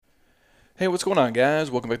Hey, what's going on, guys?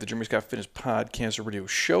 Welcome back to Jeremy Scott Fitness Podcast Radio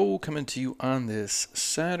Show, coming to you on this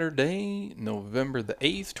Saturday, November the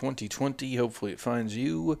 8th, 2020. Hopefully, it finds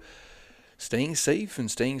you staying safe and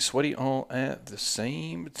staying sweaty all at the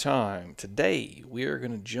same time. Today, we are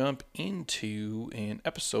going to jump into an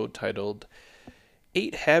episode titled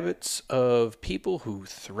 8 Habits of People Who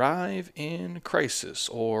Thrive in Crisis,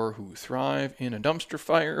 or who thrive in a dumpster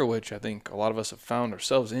fire, which I think a lot of us have found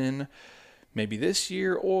ourselves in maybe this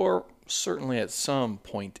year or certainly at some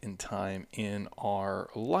point in time in our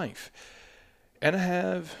life. And I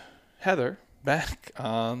have Heather back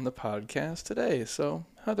on the podcast today. So,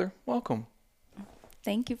 Heather, welcome.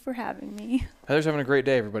 Thank you for having me. Heather's having a great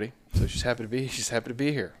day, everybody. So she's happy to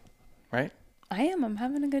be here, right? I am. I'm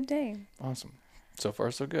having a good day. Awesome. So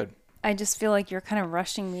far, so good. I just feel like you're kind of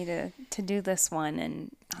rushing me to do this one, and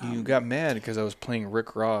you got mad because I was playing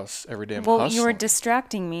Rick Ross every day. Well, you were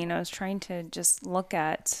distracting me, and I was trying to just look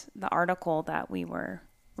at the article that we were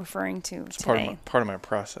referring to today. Part of my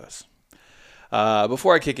process.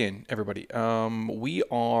 Before I kick in, everybody, we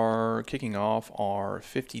are kicking off our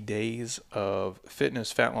 50 days of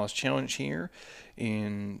fitness fat loss challenge here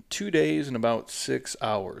in 2 days and about 6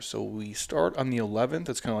 hours. So we start on the 11th.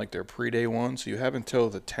 It's kind of like their pre-day one. So you have until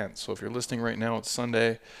the 10th. So if you're listening right now, it's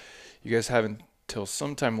Sunday. You guys have until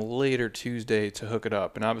sometime later Tuesday to hook it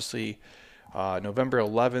up. And obviously, November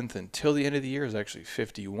 11th until the end of the year is actually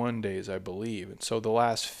 51 days, I believe. And so the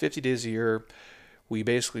last 50 days a year, we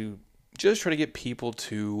basically just try to get people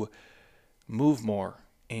to move more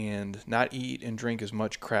and not eat and drink as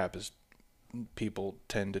much crap as people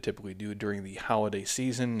tend to typically do during the holiday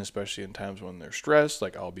season, especially in times when they're stressed,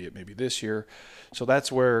 like albeit maybe this year. So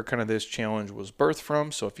that's where kind of this challenge was birthed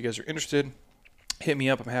from. So if you guys are interested, hit me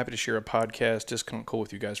up. I'm happy to share a podcast discount code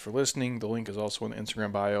with you guys for listening. The link is also in the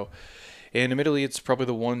Instagram bio. And admittedly, it's probably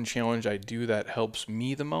the one challenge I do that helps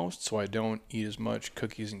me the most, so I don't eat as much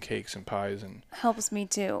cookies and cakes and pies. And helps me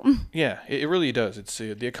too. Yeah, it really does. It's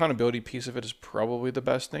the accountability piece of it is probably the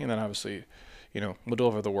best thing. And then obviously, we'll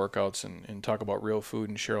deliver the workouts and talk about real food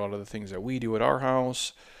and share a lot of the things that we do at our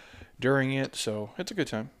house during it. So it's a good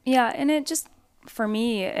time. Yeah, and it just, for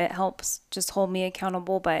me, it helps just hold me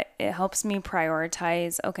accountable, but it helps me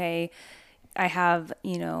prioritize, okay, I have,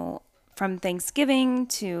 from Thanksgiving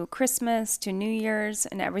to Christmas to New Year's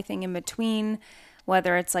and everything in between,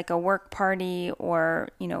 whether it's like a work party or,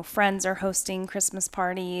 friends are hosting Christmas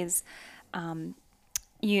parties,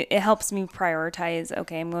 it helps me prioritize,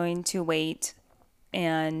 okay, I'm going to wait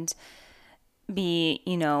and be,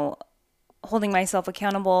 holding myself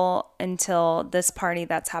accountable until this party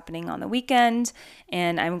that's happening on the weekend.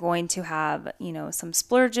 And I'm going to have, some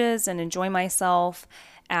splurges and enjoy myself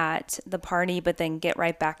at the party, but then get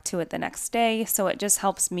right back to it the next day. So it just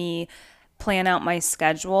helps me plan out my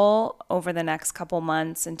schedule over the next couple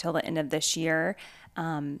months until the end of this year.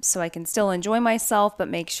 So I can still enjoy myself, but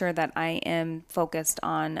make sure that I am focused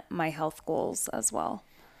on my health goals as well.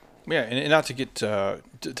 Yeah, and not to get to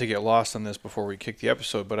get lost on this before we kick the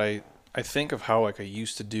episode, but I think of how I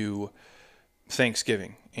used to do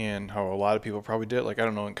Thanksgiving and how a lot of people probably did it. Like, I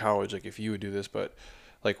don't know in college, like if you would do this, but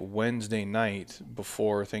like Wednesday night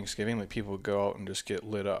before Thanksgiving, like people would go out and just get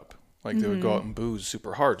lit up. Like they would go out and booze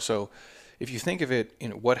super hard. So if you think of it,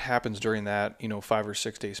 what happens during that, 5 or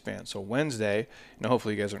 6 day span. So Wednesday,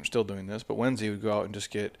 hopefully you guys aren't still doing this, but Wednesday you would go out and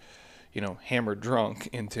just get, hammered drunk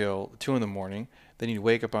until 2 a.m. Then you'd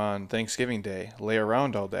wake up on Thanksgiving Day, lay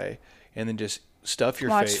around all day, and then just stuff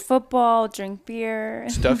your face. Watch football, drink beer.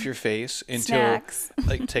 Stuff your face until, snacks.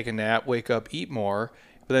 Like, take a nap, wake up, eat more.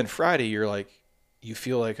 But then Friday, you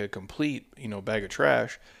feel like a complete, bag of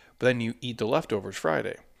trash, but then you eat the leftovers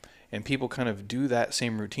Friday. And people kind of do that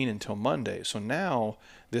same routine until Monday. So now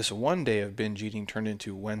this one day of binge eating turned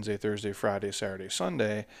into Wednesday, Thursday, Friday, Saturday,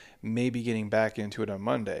 Sunday, maybe getting back into it on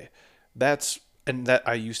Monday. That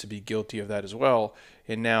I used to be guilty of that as well.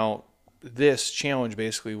 And now this challenge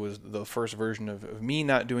basically was the first version of me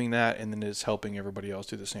not doing that, and then it's helping everybody else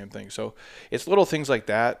do the same thing. So it's little things like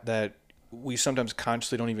that we sometimes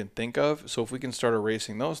consciously don't even think of. So if we can start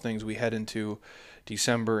erasing those things, we head into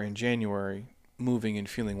December and January moving and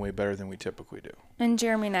feeling way better than we typically do. And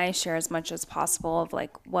Jeremy and I share as much as possible of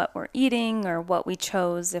like what we're eating or what we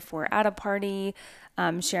chose if we're at a party,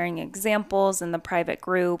 sharing examples in the private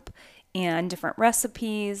group and different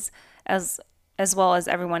recipes, as well as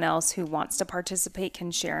everyone else who wants to participate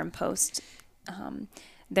can share and post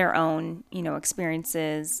their own,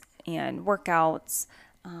 experiences and workouts.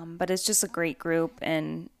 But it's just a great group,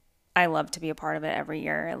 and I love to be a part of it every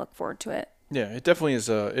year. I look forward to it. Yeah, it definitely is.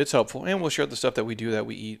 It's helpful, and we'll share the stuff that we do that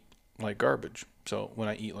we eat like garbage. So when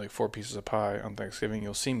I eat like 4 pieces of pie on Thanksgiving,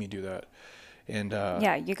 you'll see me do that. And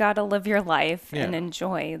Yeah, you got to live your life and yeah,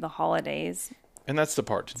 enjoy the holidays. and that's the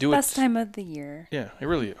part to do Best it. time of the year, Yeah, it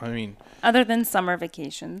really. I mean, other than summer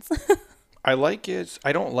vacations. I like it.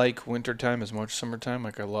 I don't like wintertime as much as summertime.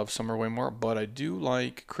 Like I love summer way more, but I do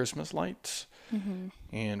like Christmas lights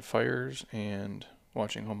and fires and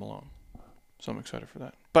watching Home Alone. So I'm excited for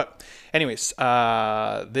that. But anyways,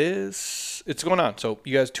 this it's going on. So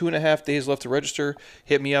you guys 2.5 days left to register.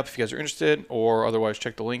 Hit me up if you guys are interested, or otherwise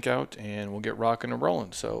check the link out and we'll get rocking and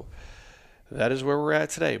rolling. So that is where we're at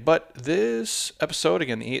today. But this episode,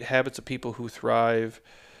 again, the 8 habits of people who thrive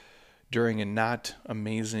during a not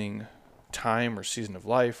amazing time or season of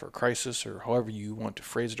life or crisis or however you want to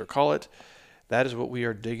phrase it or call it, that is what we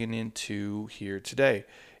are digging into here today.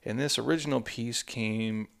 And this original piece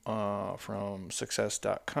came from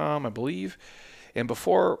success.com, I believe. And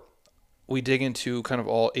before we dig into kind of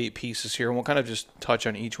all 8 pieces here, and we'll kind of just touch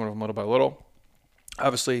on each one of them little by little.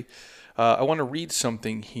 Obviously, I want to read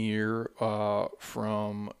something here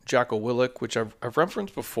from Jocko Willink, which I've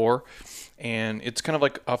referenced before, and it's kind of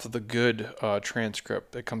like off of the Good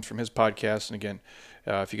transcript that comes from his podcast. And again,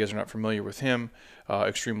 if you guys are not familiar with him,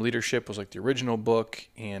 Extreme Leadership was like the original book,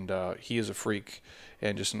 and he is a freak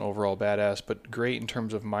and just an overall badass, but great in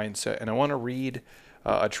terms of mindset. And I want to read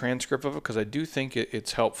a transcript of it because I do think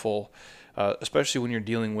it's helpful, especially when you're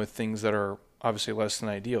dealing with things that are obviously less than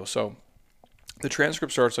ideal. So the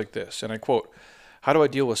transcript starts like this, and I quote, "How do I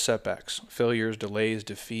deal with setbacks, failures, delays,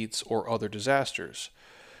 defeats, or other disasters?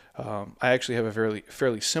 I actually have a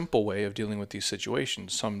fairly simple way of dealing with these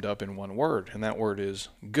situations, summed up in one word, and that word is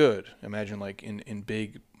good." Imagine like in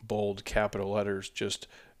big, bold, capital letters, just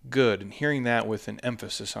good, and hearing that with an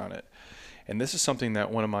emphasis on it. And this is something that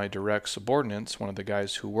one of my direct subordinates, one of the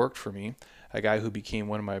guys who worked for me, a guy who became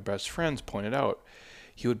one of my best friends, pointed out.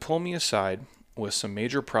 He would pull me aside with some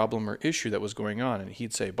major problem or issue that was going on, and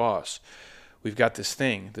he'd say, "Boss, we've got this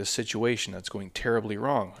thing, this situation that's going terribly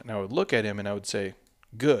wrong." And I would look at him and I would say,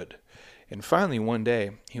 "Good." And finally, one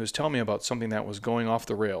day, he was telling me about something that was going off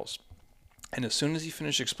the rails. And as soon as he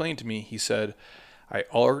finished explaining to me, he said, "I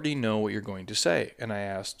already know what you're going to say." And I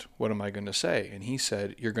asked, "What am I going to say?" And he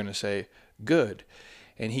said, "You're going to say, good."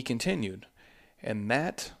 And he continued, "And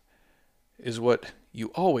that is what you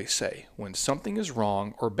always say. When something is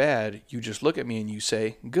wrong or bad, you just look at me and you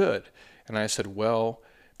say, good." And I said, "Well,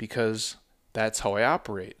 because that's how I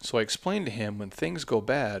operate." So I explained to him, when things go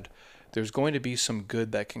bad, there's going to be some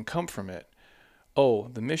good that can come from it. "Oh,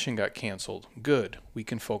 the mission got canceled. Good. We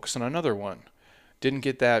can focus on another one. Didn't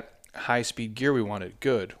get that high-speed gear we wanted.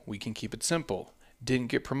 Good. We can keep it simple. Didn't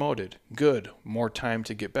get promoted. Good. More time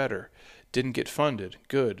to get better. Didn't get funded.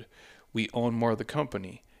 Good. We own more of the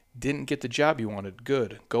company. Didn't get the job you wanted.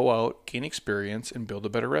 Good. Go out, gain experience, and build a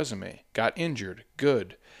better resume. Got injured.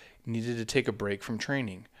 Good. Needed to take a break from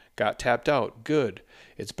training. Got tapped out. Good.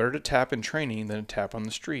 It's better to tap in training than to tap on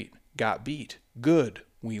the street. Got beat. Good.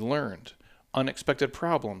 We learned. Unexpected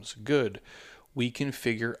problems. Good. We can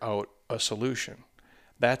figure out a solution."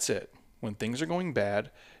 That's it. When things are going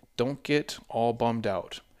bad, don't get all bummed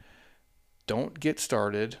out. Don't get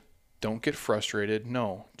started. Don't get frustrated.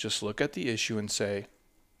 No, just look at the issue and say,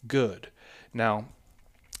 good. Now,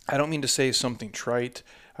 I don't mean to say something trite.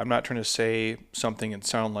 I'm not trying to say something and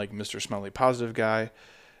sound like Mr. Smiley Positive Guy.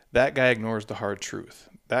 That guy ignores the hard truth.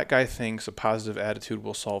 That guy thinks a positive attitude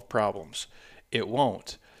will solve problems. It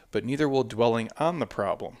won't, but neither will dwelling on the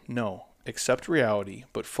problem. No, accept reality,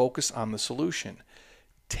 but focus on the solution.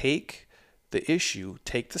 Take the issue,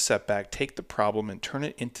 take the setback, take the problem, and turn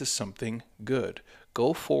it into something good.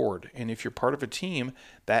 Go forward, and if you're part of a team,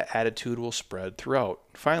 that attitude will spread throughout.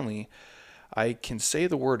 Finally, I can say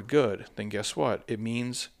the word good, then guess what? It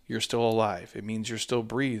means you're still alive. It means you're still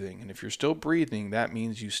breathing. And if you're still breathing, that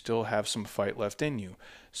means you still have some fight left in you.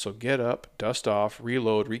 So get up, dust off,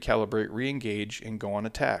 reload, recalibrate, re-engage, and go on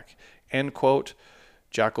attack. End quote,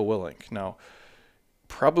 Jocko Willink. Now,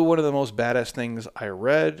 probably one of the most badass things I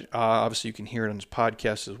read. Obviously, you can hear it on his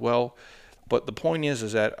podcast as well. But the point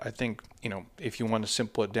is that I think, if you want to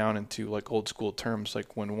simple it down into like old school terms,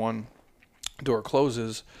 like when one door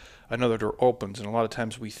closes, another door opens. And a lot of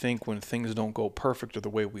times we think when things don't go perfect or the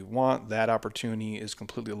way we want, that opportunity is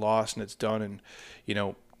completely lost and it's done, and,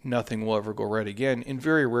 nothing will ever go right again. And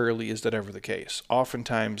very rarely is that ever the case.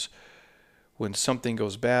 Oftentimes, when something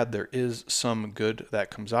goes bad, there is some good that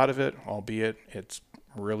comes out of it, albeit it's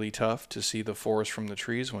really tough to see the forest from the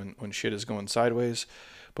trees when shit is going sideways.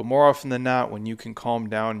 But more often than not, when you can calm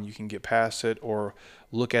down and you can get past it or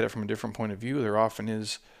look at it from a different point of view, there often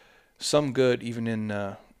is some good even in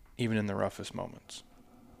the roughest moments.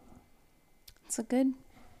 It's a good.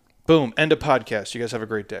 Boom. End of podcast. You guys have a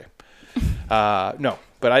great day. No,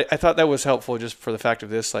 but I thought that was helpful just for the fact of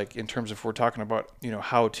this, like in terms of if we're talking about,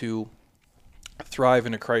 how to thrive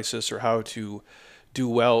in a crisis or how to do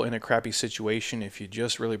well in a crappy situation. If you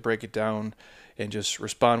just really break it down and just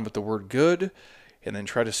respond with the word good and then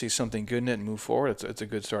try to see something good in it and move forward, it's a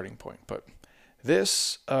good starting point. But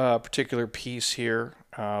this particular piece here,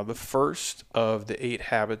 the first of the 8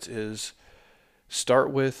 habits is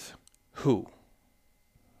start with who.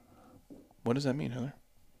 What does that mean, Heather?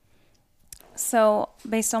 So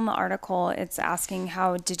based on the article, it's asking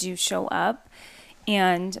how did you show up?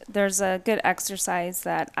 And there's a good exercise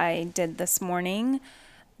that I did this morning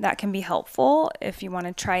that can be helpful. If you want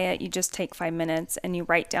to try it, you just take 5 minutes and you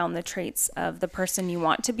write down the traits of the person you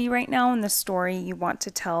want to be right now and the story you want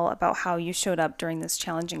to tell about how you showed up during this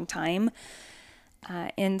challenging time.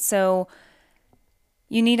 And so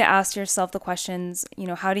you need to ask yourself the questions,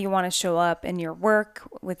 how do you want to show up in your work,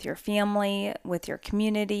 with your family, with your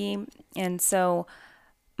community? And so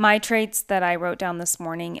my traits that I wrote down this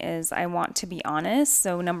morning is I want to be honest.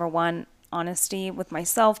 So number 1, honesty with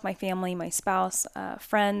myself, my family, my spouse,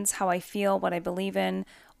 friends, how I feel, what I believe in,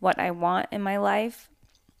 what I want in my life.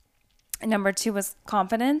 And number 2 was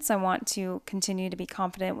confidence. I want to continue to be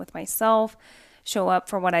confident with myself, show up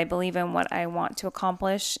for what I believe in, what I want to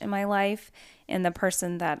accomplish in my life, and the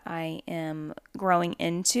person that I am growing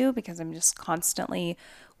into, because I'm just constantly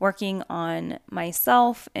working on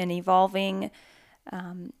myself and evolving.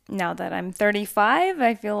 Now that I'm 35,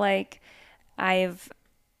 I feel like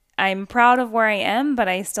I'm proud of where I am, but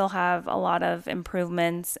I still have a lot of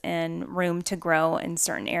improvements and room to grow in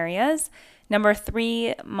certain areas. Number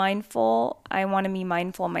 3, mindful. I want to be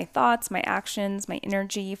mindful of my thoughts, my actions, my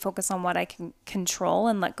energy, focus on what I can control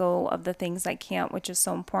and let go of the things I can't, which is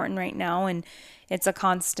so important right now. And it's a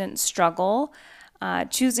constant struggle.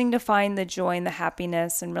 Choosing to find the joy and the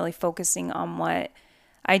happiness and really focusing on what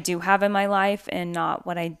I do have in my life and not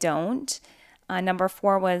what I don't. Number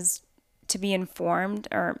 4 was to be informed,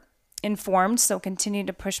 so continue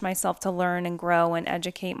to push myself to learn and grow and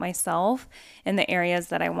educate myself in the areas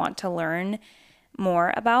that I want to learn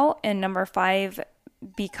more about. And number 5,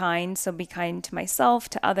 be kind. So be kind to myself,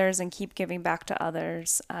 to others, and keep giving back to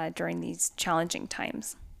others during these challenging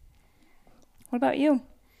times. What about you?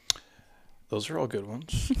 Those are all good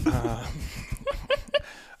ones.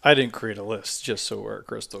 I didn't create a list, just so we're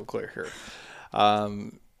crystal clear here.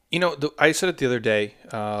 I said it the other day,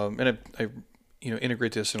 and I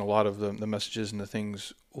integrate this in a lot of the messages and the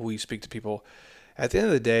things we speak to people. At the end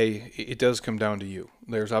of the day, it does come down to you.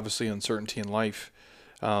 There's obviously uncertainty in life.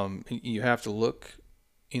 You have to look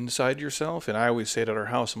inside yourself. And I always say it at our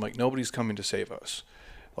house, I'm like, nobody's coming to save us.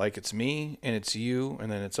 Like, it's me and it's you,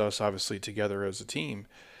 and then it's us obviously together as a team.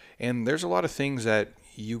 And there's a lot of things that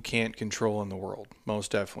you can't control in the world,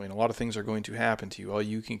 most definitely. And a lot of things are going to happen to you. All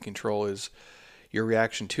you can control is your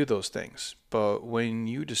reaction to those things. But when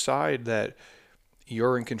you decide that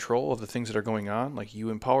you're in control of the things that are going on, like, you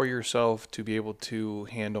empower yourself to be able to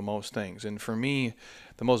handle most things. And for me,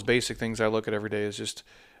 the most basic things I look at every day is just,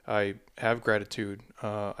 I have gratitude,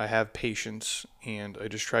 I have patience, and I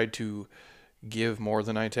just try to give more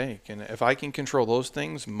than I take. And if I can control those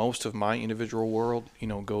things, most of my individual world,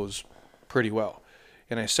 goes pretty well.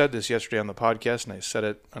 And I said this yesterday on the podcast, and I said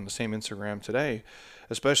it on the same Instagram today,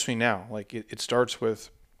 especially now. Like, it starts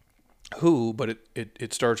with who, but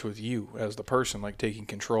it starts with you as the person, like taking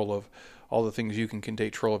control of all the things you can take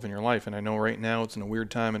control of in your life. And I know right now it's in a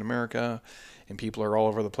weird time in America, and people are all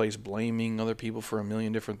over the place blaming other people for a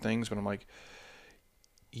million different things. But I'm like,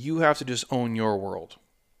 you have to just own your world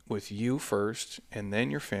with you first, and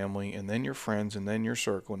then your family, and then your friends, and then your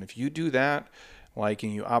circle. And if you do that, like,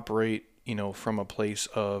 and you operate, from a place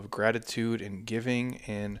of gratitude and giving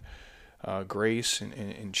and grace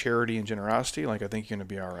and charity and generosity, like, I think you're going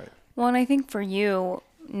to be all right. Well, and I think for you,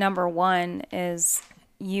 number 1 is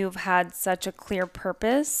you've had such a clear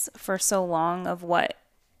purpose for so long of what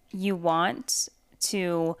you want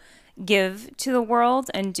to give to the world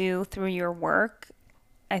and do through your work.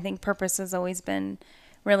 I think purpose has always been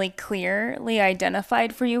really clearly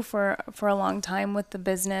identified for you for a long time with the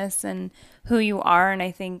business and who you are. And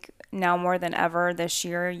I think now more than ever this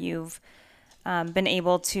year, you've been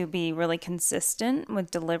able to be really consistent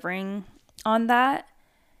with delivering on that.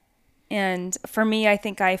 And for me, I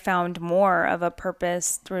think I found more of a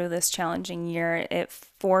purpose through this challenging year. It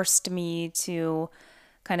forced me to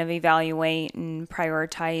kind of evaluate and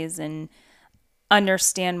prioritize and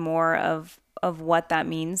understand more of what that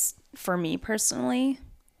means for me personally.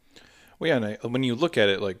 Well, yeah, and when you look at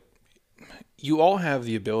it, like, you all have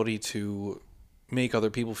the ability to make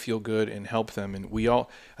other people feel good and help them. And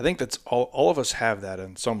I think that's all of us have that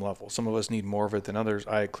on some level. Some of us need more of it than others.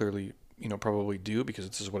 I clearly probably do because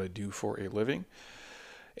this is what I do for a living.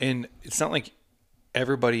 And it's not like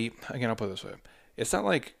everybody, again, I'll put it this way. It's not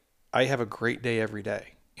like I have a great day every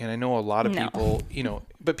day. And I know a lot of No. people,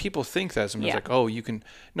 but people think that sometimes Yeah. like, oh, you can,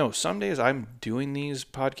 no, some days I'm doing these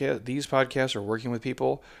podcasts or working with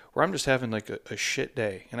people where I'm just having like a shit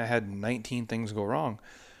day and I had 19 things go wrong.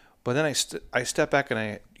 But then I step back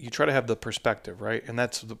and you try to have the perspective, right? And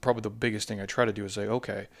that's probably the biggest thing I try to do is say,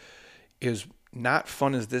 okay, is not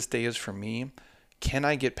fun as this day is for me, can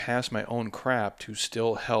I get past my own crap to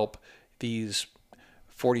still help these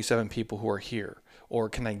 47 people who are here? Or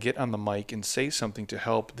can I get on the mic and say something to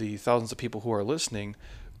help the thousands of people who are listening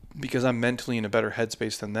because I'm mentally in a better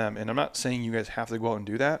headspace than them? And I'm not saying you guys have to go out and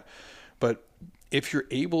do that, but if you're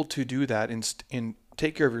able to do that and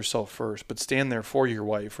take care of yourself first, but stand there for your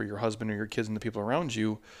wife or your husband or your kids and the people around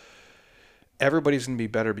you, everybody's going to be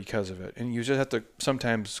better because of it. And you just have to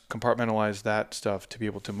sometimes compartmentalize that stuff to be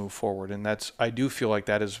able to move forward. And I do feel like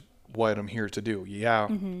that is what I'm here to do. Yeah.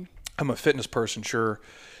 Mm-hmm. I'm a fitness person, sure.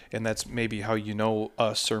 And that's maybe how you know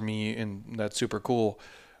us or me, and that's super cool.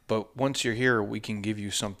 But once you're here, we can give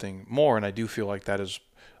you something more. And I do feel like that is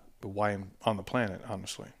why I'm on the planet,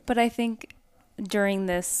 honestly. But I think during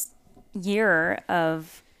this year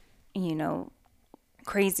of,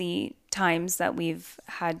 crazy times that we've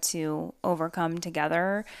had to overcome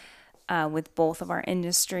together with both of our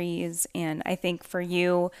industries, and I think for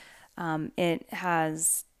you,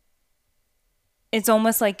 it's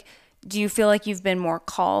almost like, do you feel like you've been more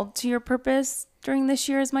called to your purpose during this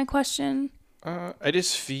year is my question? I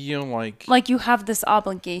just feel like you have this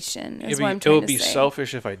obligation is what I'm it trying would to be say.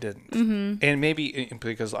 selfish if I didn't. Mm-hmm. And maybe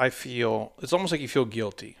because I feel, it's almost like you feel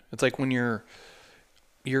guilty. It's like when you're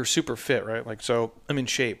super fit, right? Like, so I'm in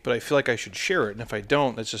shape, but I feel like I should share it. And if I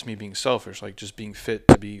don't, that's just me being selfish, like just being fit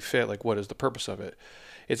to be fit. Like, what is the purpose of it?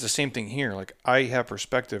 It's the same thing here. Like, I have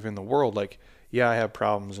perspective in the world. Like, yeah, I have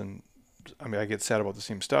problems and I get sad about the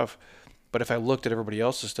same stuff. But if I looked at everybody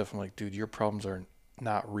else's stuff, I'm like, dude, your problems are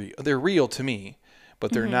not real. They're real to me,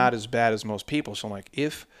 but they're not as bad as most people. So I'm like,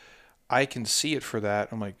 if I can see it for that,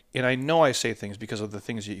 I'm like, and I know I say things because of the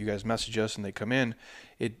things that you guys message us and they come in,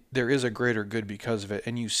 there is a greater good because of it.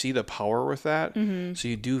 And you see the power with that. Mm-hmm. So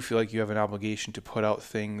you do feel like you have an obligation to put out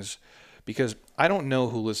things, because I don't know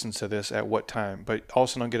who listens to this at what time, but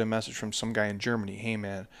also don't get a message from some guy in Germany. Hey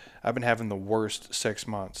man, I've been having the worst 6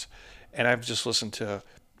 months and I've just listened to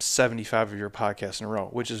 75 of your podcasts in a row,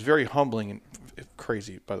 which is very humbling and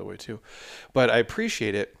crazy, by the way, too. But I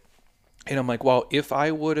appreciate it. And I'm like, well, if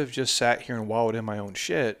I would have just sat here and wallowed in my own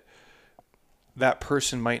shit, that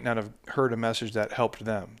person might not have heard a message that helped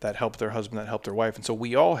them, that helped their husband, that helped their wife. And so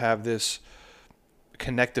we all have this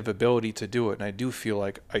connective ability to do it. And I do feel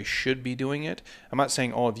like I should be doing it. I'm not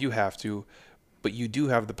saying all of you have to, but you do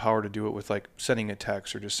have the power to do it with like sending a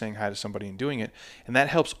text or just saying hi to somebody and doing it. And that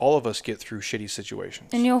helps all of us get through shitty situations.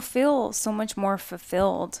 And you'll feel so much more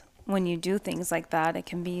fulfilled when you do things like that. It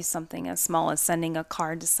can be something as small as sending a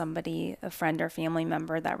card to somebody, a friend or family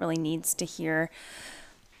member that really needs to hear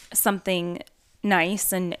something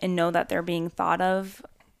nice and know that they're being thought of,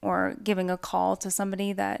 or giving a call to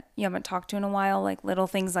somebody that you haven't talked to in a while, like little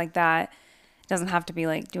things like that. It doesn't have to be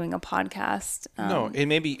like doing a podcast. No, and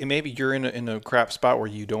maybe you're in a crap spot where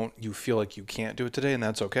you feel like you can't do it today, and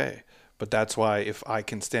that's okay. But that's why if I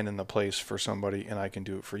can stand in the place for somebody and I can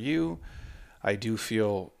do it for you, I do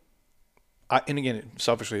feel. And again,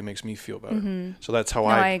 selfishly, it makes me feel better. Mm-hmm. So that's how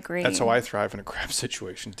I agree. That's how I thrive in a crap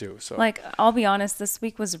situation too. So like, I'll be honest, this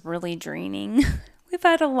week was really draining. We've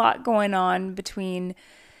had a lot going on between,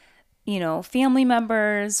 family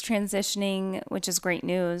members transitioning, which is great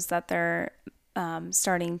news that they're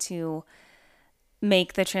starting to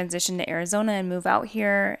make the transition to Arizona and move out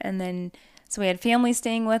here. And then, so we had family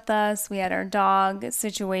staying with us. We had our dog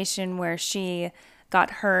situation where she got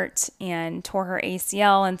hurt and tore her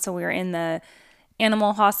ACL, and so we were in the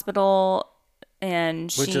animal hospital,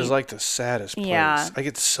 which is like the saddest place. Yeah, I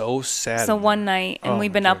get so sad. So one night, and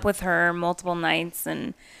we've been up with her multiple nights,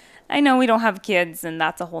 and I know we don't have kids, and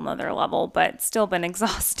that's a whole nother level, but still been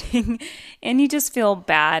exhausting. And you just feel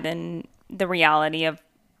bad, and the reality of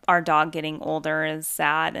our dog getting older is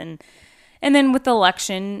sad, and then with the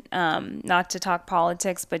election, not to talk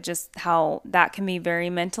politics, but just how that can be very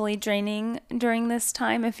mentally draining during this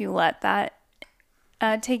time if you let that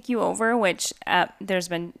take you over, which there's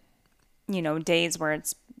been, days where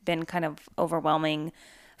it's been kind of overwhelming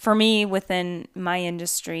for me within my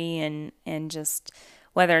industry, and just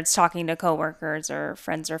whether it's talking to coworkers or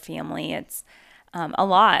friends or family, it's a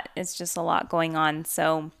lot. It's just a lot going on.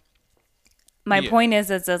 So my point is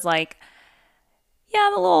like, yeah,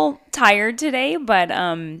 I'm a little tired today, but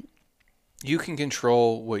You can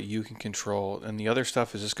control what you can control, and the other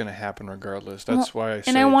stuff is just going to happen regardless. That's why I say.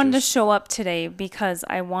 And I wanted to show up today because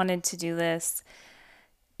I wanted to do this,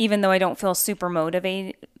 even though I don't feel super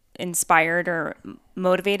inspired, or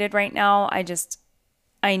motivated right now.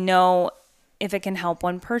 I know if it can help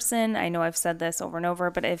one person. I know I've said this over and over,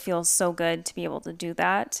 but it feels so good to be able to do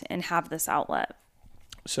that and have this outlet.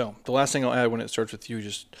 So the last thing I'll add when it starts with you,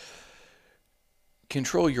 just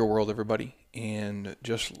control your world, everybody, and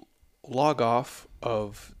just log off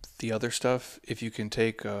of the other stuff. If you can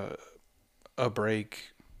take a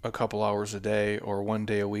break a couple hours a day or one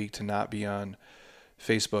day a week to not be on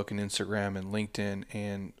Facebook and Instagram and LinkedIn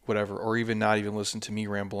and whatever, or even not even listen to me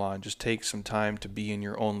ramble on, just take some time to be in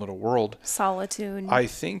your own little world. Solitude. I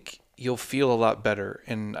think you'll feel a lot better.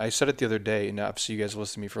 And I said it the other day, and obviously you guys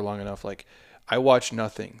listened to me for long enough. Like, I watch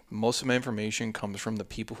nothing. Most of my information comes from the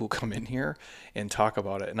people who come in here and talk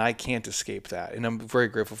about it, and I can't escape that. And I'm very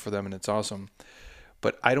grateful for them, and it's awesome.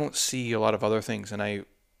 But I don't see a lot of other things, and I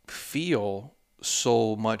feel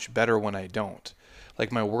so much better when I don't.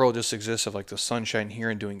 Like, my world just exists of like the sunshine here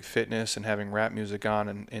and doing fitness and having rap music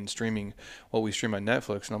on and streaming what we stream on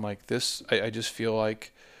Netflix. And I'm like, I just feel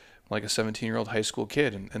like a 17-year-old high school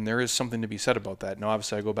kid. And there is something to be said about that. Now,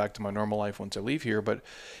 obviously, I go back to my normal life once I leave here, but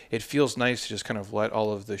it feels nice to just kind of let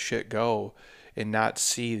all of the shit go and not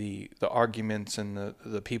see the arguments and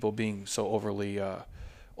the people being so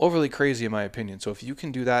overly crazy, in my opinion. So if you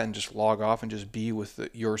can do that and just log off and just be with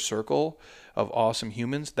your circle of awesome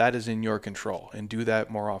humans, that is in your control, and do that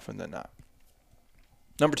more often than not.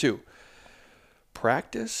 Number 2,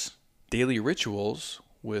 practice daily rituals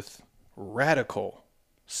with radical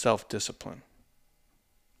self-discipline.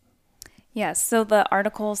 Yes. So the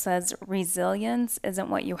article says resilience isn't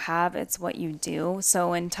what you have, it's what you do.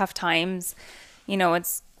 So in tough times,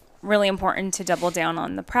 it's really important to double down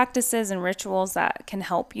on the practices and rituals that can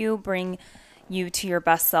help you bring you to your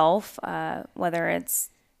best self, whether it's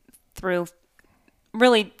through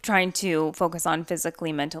really trying to focus on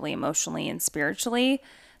physically, mentally, emotionally, and spiritually.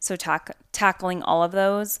 So tackling all of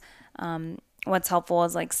those. What's helpful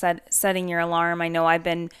is like setting your alarm. I know I've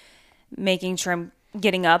been making sure I'm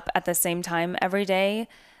getting up at the same time every day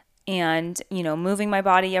and, moving my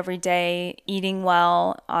body every day, eating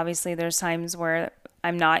well. Obviously, there's times where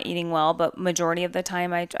I'm not eating well, but majority of the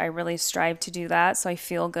time I really strive to do that. So I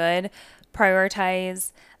feel good.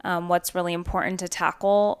 Prioritize what's really important to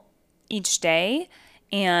tackle each day,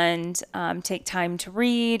 and take time to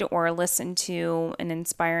read or listen to an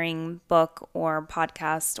inspiring book or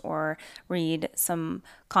podcast or read some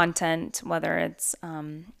content, whether it's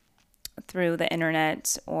through the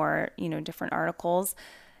internet or, different articles.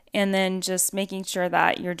 And then just making sure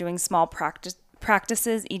that you're doing small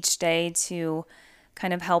practices each day to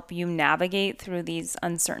kind of help you navigate through these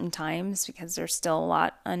uncertain times, because there's still a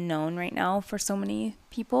lot unknown right now for so many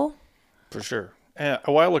people. For sure. And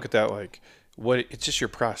I look at that like, it's just your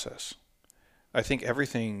process. I think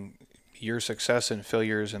everything, your success and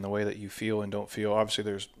failures and the way that you feel and don't feel, obviously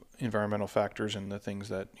there's environmental factors and the things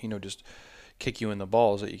that, just kick you in the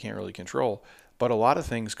balls that you can't really control. But a lot of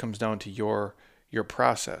things comes down to your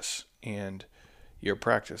process and your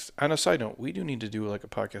practice. On a side note, we do need to do like a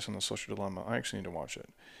podcast on the Social Dilemma. I actually need to watch it.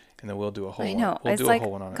 And then we'll do a whole one. I know. We'll do a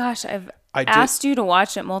whole one on it. Gosh, I've asked you to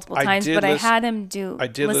watch it multiple times, but I had him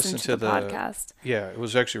listen to the podcast. Yeah, it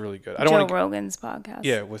was actually really good. Joe Rogan's podcast.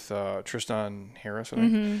 Yeah, with Tristan Harris, I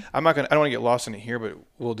think. Mm-hmm. I don't want to get lost in it here, but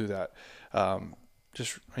we'll do that. I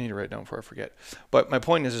need to write it down before I forget. But my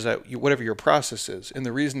point is that whatever your process is, and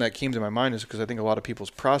the reason that came to my mind is because I think a lot of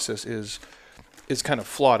people's process is kind of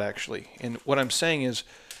flawed, actually. And what I'm saying is,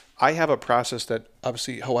 I have a process that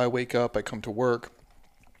obviously how I wake up, I come to work,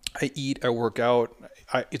 I eat, I work out.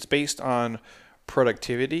 It's based on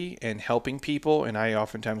productivity and helping people, and I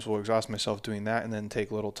oftentimes will exhaust myself doing that and then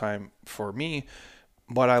take a little time for me.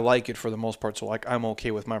 But I like it for the most part, so like I'm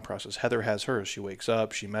okay with my process. Heather has hers. She wakes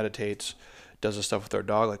up, she meditates, does the stuff with our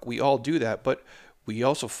dog. Like, we all do that, but we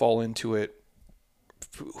also fall into it.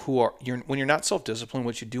 When you're not self-disciplined,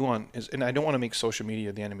 what you do and I don't want to make social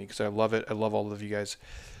media the enemy because I love it. I love all of you guys.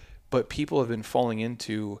 But people have been falling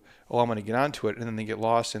into, I'm going to get onto it, and then they get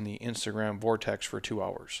lost in the Instagram vortex for 2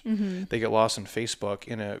 hours. Mm-hmm. They get lost on Facebook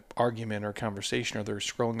in an argument or conversation, or they're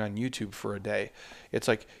scrolling on YouTube for a day. It's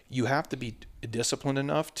like you have to be disciplined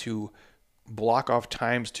enough to block off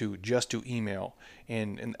times to just do email.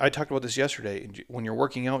 And I talked about this yesterday. When you're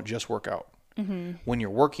working out, just work out. Mm-hmm. When you're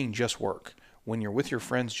working, just work. When you're with your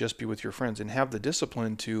friends, just be with your friends, and have the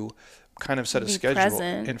discipline to kind of set a schedule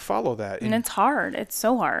present. And follow that. And it's hard. It's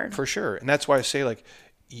so hard. For sure. And that's why I say, like,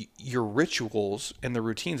 your rituals and the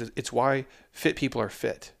routines, it's why fit people are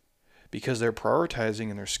fit, because they're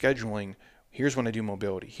prioritizing and they're scheduling Here's when I do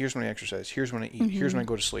mobility. Here's when I exercise. Here's when I eat. Here's when I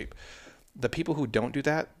go to sleep. The people who don't do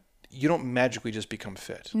that, you don't magically just become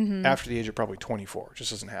fit. After the age of probably 24. It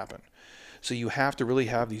just doesn't happen. So you have to really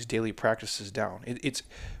have these daily practices down. It's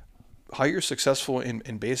how you're successful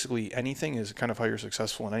in basically anything is kind of how you're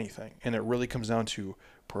successful in anything. And it really comes down to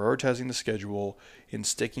prioritizing the schedule and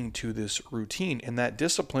sticking to this routine. And that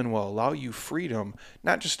discipline will allow you freedom,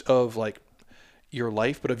 not just of like your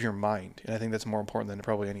life, but of your mind. And I think that's more important than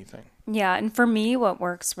probably anything. Yeah, and for me, what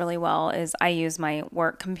works really well is I use my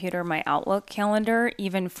work computer, my Outlook calendar,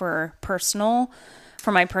 even for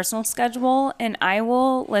my personal schedule, and I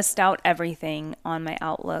will list out everything on my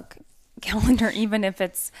Outlook calendar, even if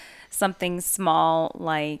it's something small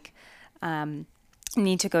like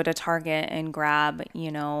need to go to Target and grab,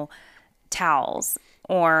 towels,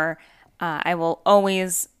 or I will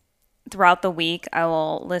always throughout the week, I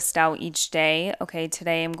will list out each day. Okay,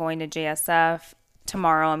 today I'm going to JSF.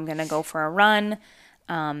 Tomorrow I'm going to go for a run.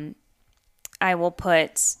 I will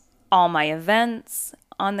put all my events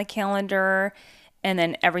on the calendar and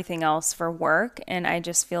then everything else for work. And I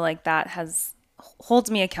just feel like that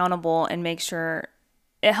holds me accountable and makes sure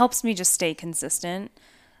it helps me just stay consistent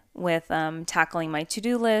with tackling my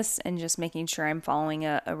to-do list and just making sure I'm following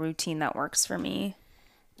a routine that works for me.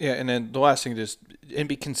 Yeah, and then the last thing is and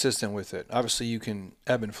be consistent with it. Obviously, you can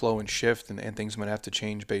ebb and flow and shift, and things might have to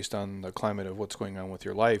change based on the climate of what's going on with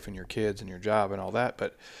your life and your kids and your job and all that.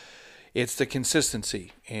 But it's the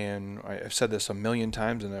consistency. And I've said this a million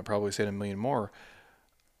times, and I'll probably say it a million more.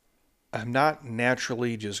 I'm not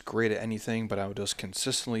naturally just great at anything, but I would just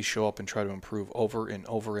consistently show up and try to improve over and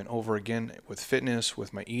over and over again with fitness,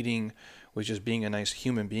 with my eating, with just being a nice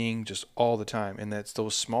human being just all the time. And that's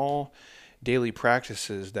those small daily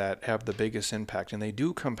practices that have the biggest impact, and they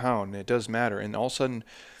do compound, and it does matter. And all of a sudden,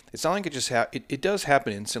 it's not like it just it does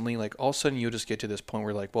happen instantly. Like all of a sudden you'll just get to this point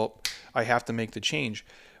where like, well, I have to make the change,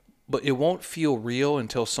 but it won't feel real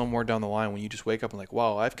until somewhere down the line when you just wake up and like,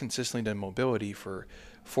 wow, I've consistently done mobility for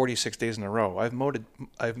 46 days in a row.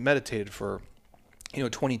 I've meditated for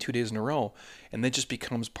 22 days in a row, and that just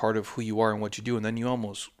becomes part of who you are and what you do. And then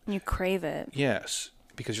you crave it. Yes,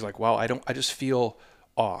 because you're like, wow, I just feel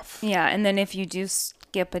off. Yeah, and then if you do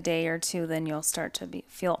skip a day or two, then you'll start to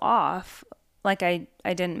feel off. Like I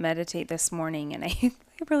didn't meditate this morning, and I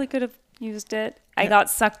really could have used it. Yeah. I got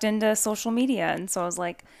sucked into social media, and so I was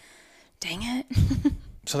like, dang it.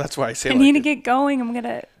 So that's why I say I need to get going. I'm going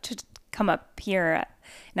to come up here,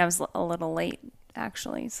 and I was a little late,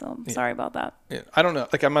 actually, so I'm sorry about that. Yeah, I don't know.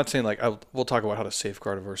 Like, I'm not saying, like, we'll talk about how to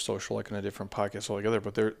safeguard our social, like, in a different podcast altogether,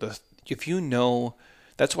 but if you know...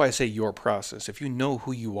 That's why I say your process. If you know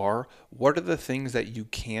who you are, what are the things that you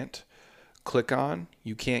can't click on,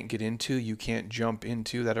 you can't get into, you can't jump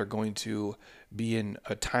into that are going to be in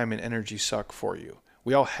a time and energy suck for you?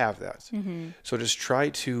 We all have that. Mm-hmm. So just try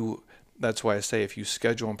to, that's why I say if you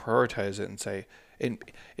schedule and prioritize it and say, and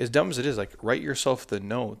as dumb as it is, like write yourself the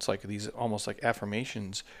notes, like these almost like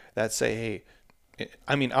affirmations that say, hey,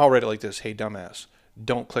 I'll write it like this, hey, dumbass.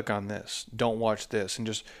 Don't click on this. Don't watch this. And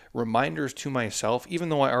just reminders to myself, even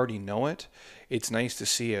though I already know it, it's nice to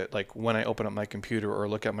see it like when I open up my computer or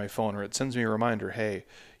look at my phone, or it sends me a reminder, hey,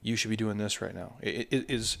 you should be doing this right now. It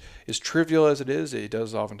is as trivial as it is, it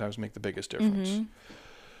does oftentimes make the biggest difference.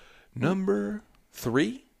 Mm-hmm. Number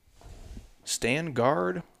 3, stand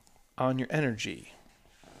guard on your energy.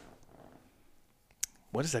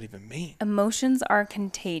 What does that even mean? Emotions are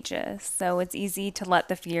contagious, so it's easy to let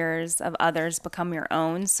the fears of others become your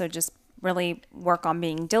own. So just really work on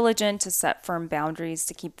being diligent to set firm boundaries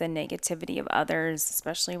to keep the negativity of others,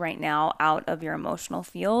 especially right now, out of your emotional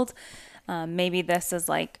field. Maybe this is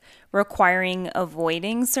like requiring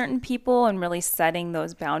avoiding certain people and really setting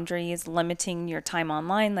those boundaries, limiting your time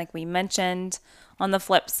online, like we mentioned. On the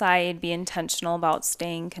flip side, be intentional about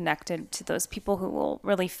staying connected to those people who will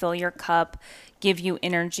really fill your cup, give you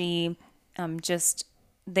energy.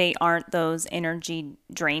 They aren't those energy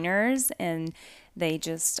drainers, and they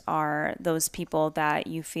just are those people that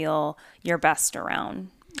you feel your best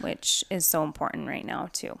around, which is so important right now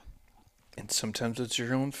too. And sometimes it's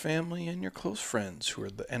your own family and your close friends who are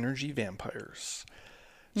the energy vampires.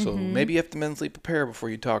 So maybe you have to mentally prepare before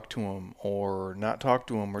you talk to them, or not talk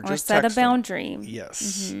to them, or just set text a boundary. Them.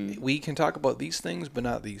 Yes. Mm-hmm. We can talk about these things, but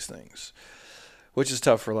not these things, which is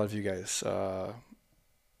tough for a lot of you guys.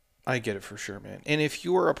 I get it for sure, man. And if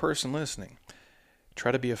you are a person listening,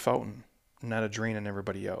 try to be a fountain, not a drain on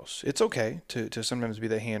everybody else. It's okay to sometimes be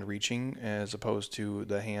the hand reaching as opposed to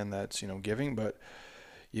the hand that's, giving, but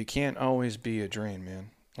you can't always be a drain,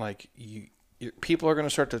 man. Like, people are going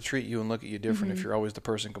to start to treat you and look at you different if you're always the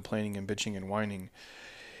person complaining and bitching and whining.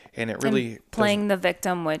 And it really playing the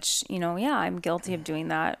victim, which, yeah, I'm guilty of doing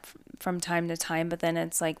that from time to time, but then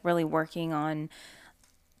it's like really working on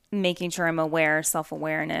making sure I'm aware,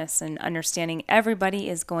 self-awareness, and understanding everybody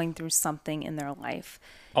is going through something in their life.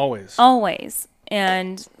 Always.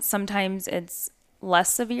 And sometimes it's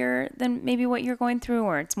less severe than maybe what you're going through,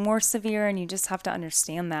 or it's more severe, and you just have to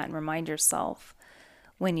understand that and remind yourself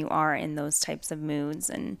when you are in those types of moods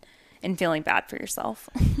and feeling bad for yourself.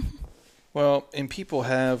 Well, and people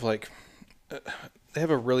have they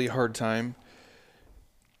have a really hard time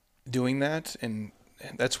doing that, and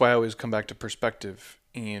that's why I always come back to perspective.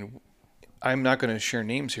 And I'm not going to share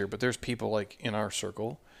names here, but there's people like in our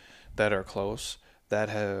circle that are close that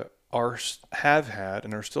have had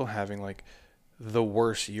and are still having like the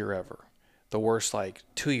worst year ever, the worst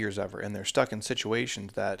 2 years ever, and they're stuck in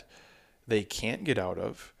situations that they can't get out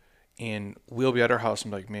of. And we'll be at our house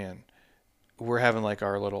and be like, man, we're having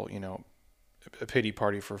our little, a pity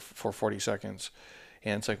party for 40 seconds.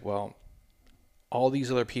 And it's like, well, all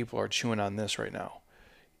these other people are chewing on this right now.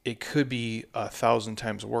 It could be 1,000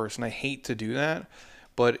 times worse. And I hate to do that,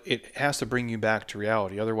 but it has to bring you back to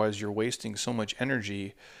reality. Otherwise, you're wasting so much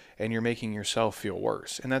energy and you're making yourself feel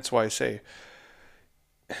worse. And that's why I say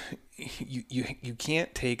you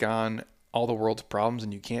can't take on all the world's problems,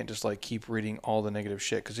 and you can't just keep reading all the negative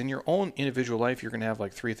shit. Because in your own individual life, you're going to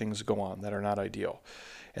have 3 things go on that are not ideal.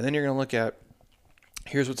 And then you're going to look at,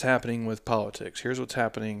 here's what's happening with politics. Here's what's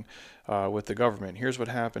happening with the government. Here's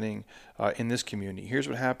what's happening in this community. Here's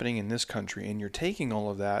what's happening in this country. And you're taking all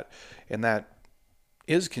of that, and that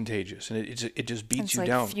is contagious. And it just beats you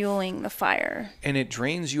down. It's fueling the fire. And it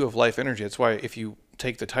drains you of life energy. That's why if you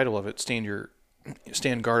take the title of it,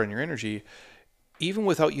 stand guard on your energy, even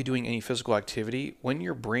without you doing any physical activity, when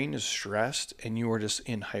your brain is stressed and you are just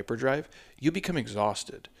in hyperdrive, you become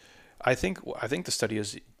exhausted. I think the study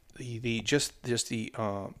is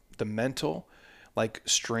the mental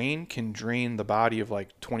strain can drain the body of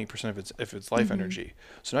 20% of its life energy.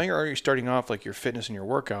 So now you're already starting off your fitness and your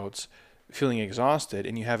workouts feeling exhausted,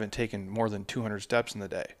 and you haven't taken more than 200 steps in the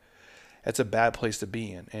day. That's a bad place to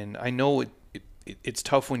be in. And I know it's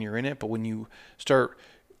tough when you're in it, but when you start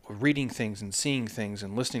reading things and seeing things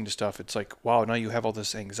and listening to stuff, it's like, wow, now you have all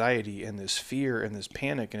this anxiety and this fear and this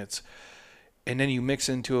panic, and then you mix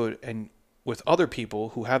into it and with other people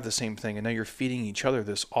who have the same thing, and now you're feeding each other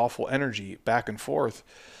this awful energy back and forth.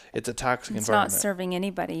 It's a toxic environment. It's not serving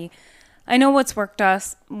anybody. I know what's worked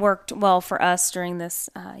well for us during this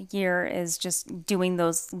year is just doing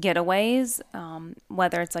those getaways,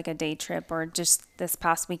 whether it's a day trip or just this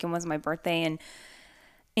past weekend was my birthday,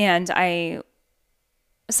 and I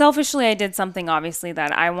selfishly I did something obviously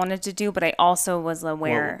that I wanted to do, but I also was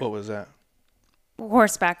aware. What was that?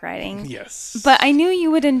 Horseback riding. Yes. But I knew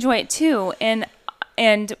you would enjoy it too, and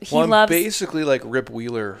he loves. I'm basically like Rip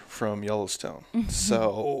Wheeler from Yellowstone,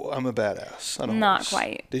 so I'm a badass. Not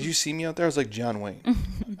quite. Did you see me out there? I was like John Wayne.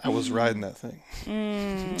 I was riding that thing.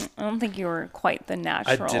 I don't think you were quite the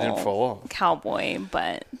natural. I didn't fall off. Cowboy,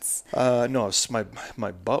 but. No,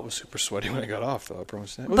 my butt was super sweaty when I got off, though. I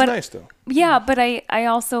promise that. It was nice though. Yeah, but I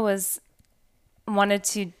also wanted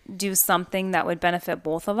to do something that would benefit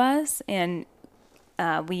both of us, and.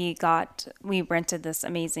 We rented this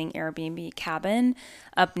amazing Airbnb cabin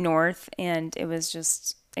up north, and it was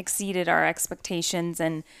just exceeded our expectations.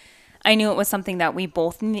 And I knew it was something that we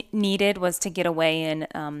both needed, was to get away in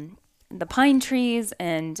the pine trees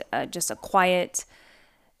and just a quiet,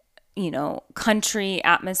 country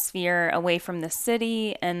atmosphere away from the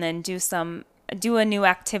city, and then do a new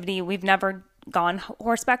activity. We've never gone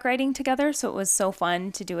horseback riding together, so it was so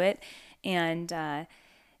fun to do it. And,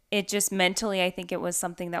 it just mentally, I think it was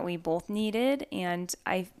something that we both needed. And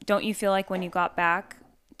don't you feel like when you got back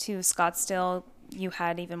to Scottsdale, you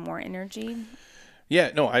had even more energy?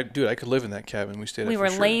 Yeah, no, I could live in that cabin. We were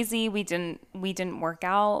lazy. We didn't work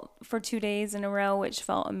out for 2 days in a row, which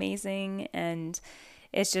felt amazing. And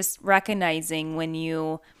it's just recognizing when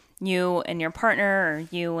you and your partner, or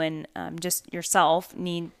you and just yourself,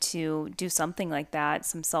 need to do something like that.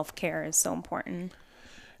 Some self-care is so important.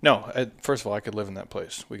 No, first of all, I could live in that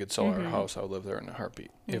place. We could sell our house. I would live there in a heartbeat.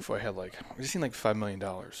 If I had we just need $5 million,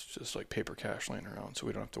 just paper cash laying around, so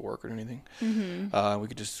we don't have to work or anything. We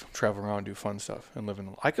could just travel around and do fun stuff and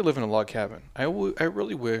I could live in a log cabin. I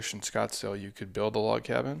really wish in Scottsdale you could build a log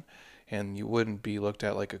cabin, and you wouldn't be looked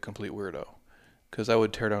at like a complete weirdo. Because I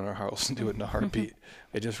would tear down our house and do it in a heartbeat.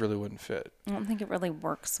 It just really wouldn't fit. I don't think it really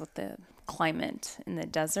works with the climate in the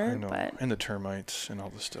desert. I know, and the termites and all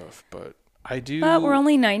the stuff, but. But we're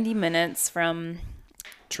only 90 minutes from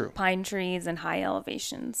True. pine trees and high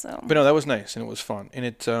elevation. So, But no, that was nice and it was fun and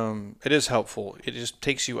it is helpful. It just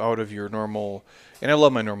takes you out of your normal, and I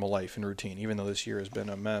love my normal life and routine, even though this year has been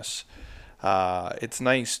a mess. It's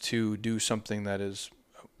nice to do something that is,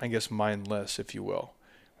 I guess, mindless, if you will,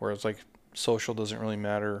 whereas like social doesn't really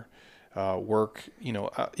matter. Work,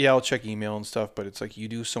 yeah, I'll check email and stuff, but it's like you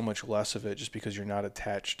do so much less of it just because you're not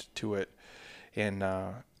attached to it. And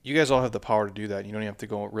you guys all have the power to do that. You don't even have to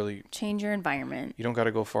go really. change your environment. You don't got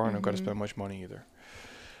to go far and don't got to spend much money either.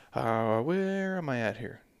 Where am I at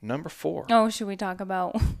here? Number 4. Oh, should we talk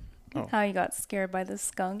about Oh. how you got scared by the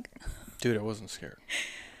skunk? Dude, I wasn't scared.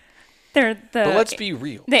 But let's be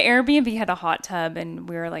real. The Airbnb had a hot tub, and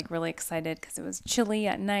we were like really excited because it was chilly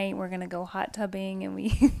at night. We're gonna go hot tubbing, and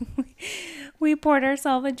we poured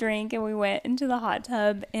ourselves a drink, and we went into the hot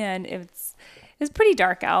tub, and it was pretty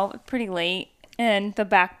dark out, pretty late, and the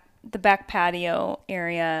back patio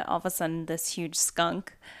area, all of a sudden, this huge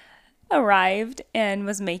skunk arrived and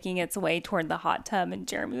was making its way toward the hot tub, and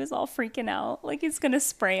Jeremy was all freaking out like he's gonna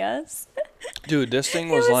spray us. Dude, this thing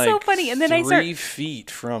It was like so funny. And then 3 feet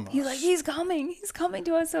from us. He's like, he's coming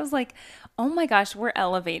to us. I was like, oh my gosh, we're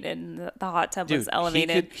elevated. And the hot tub was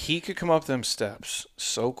elevated. He could come up them steps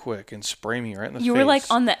so quick and spray me right in the face. You were like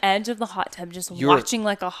on the edge of the hot tub, just watching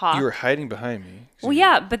like a hawk. You were hiding behind me. Well,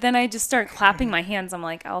 yeah, but then I just started clapping my hands. I'm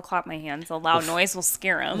like, I'll clap my hands. A loud noise will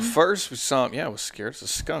scare him. First we saw him. Yeah, I was scared. It's a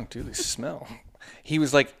skunk, dude. They smell. He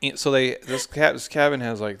was like, this cabin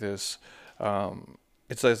has like this.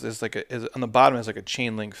 It's like on the bottom is like a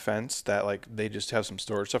chain link fence that like they just have some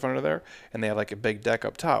storage stuff under there, and they have like a big deck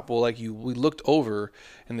up top. Well, like we looked over,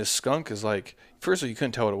 and this skunk is like, first of all, you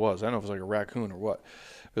couldn't tell what it was. I don't know if it was like a raccoon or what.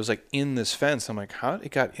 It was like in this fence. I'm like, how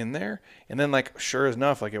it got in there? And then like sure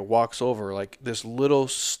enough, like it walks over like this little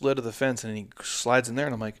slit of the fence, and he slides in there,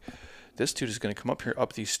 and I'm like, this dude is gonna come up here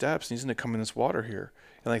up these steps, and he's gonna come in this water here,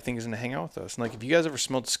 and like think he's gonna hang out with us. And like if you guys ever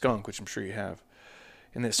smelled skunk, which I'm sure you have,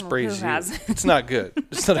 and it sprays you. It's not good.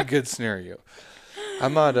 It's not a good scenario. I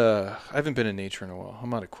haven't been in nature in a while. I'm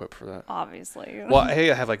not equipped for that. Obviously. Well,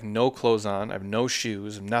 hey, I have like no clothes on. I have no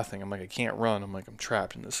shoes, nothing. I'm like, I can't run. I'm like, I'm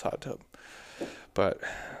trapped in this hot tub. But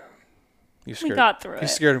we got through it. You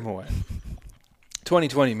scared him away.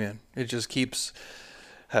 2020, man. It just keeps,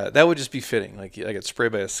 that would just be fitting. Like I get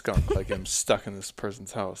sprayed by a skunk. Like I'm stuck in this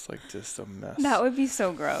person's house. Like just a mess. That would be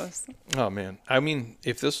so gross. Oh, man. I mean,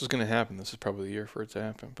 if this was going to happen, this is probably the year for it to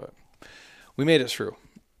happen. But we made it through.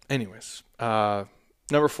 Anyways,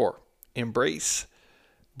 number 4, embrace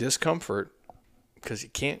discomfort because you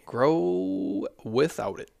can't grow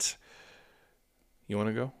without it. You want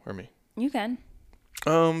to go or me? You can.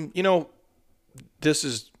 This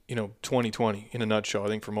is, 2020 in a nutshell, I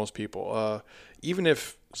think, for most people. Even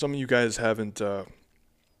if some of you guys haven't,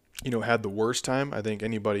 had the worst time, I think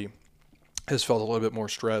anybody has felt a little bit more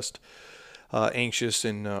stressed, anxious,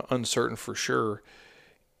 and uncertain for sure.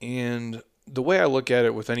 And the way I look at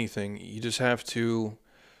it with anything, you just have to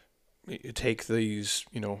take these,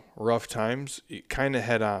 rough times kind of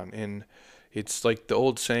head on. And it's like the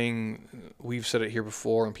old saying, we've said it here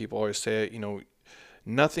before, and people always say it,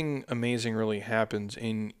 nothing amazing really happens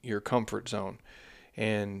in your comfort zone.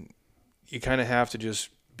 And you kind of have to just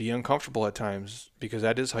be uncomfortable at times because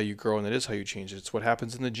that is how you grow and that is how you change. It's what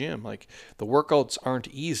happens in the gym. Like the workouts aren't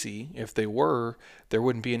easy. If they were, there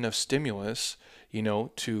wouldn't be enough stimulus,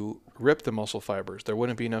 to rip the muscle fibers. There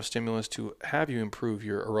wouldn't be enough stimulus to have you improve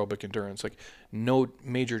your aerobic endurance. Like no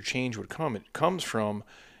major change would come. It comes from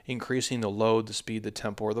increasing the load, the speed, the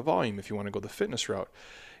tempo, or the volume if you want to go the fitness route.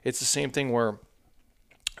 It's the same thing where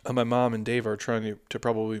my mom and Dave are trying to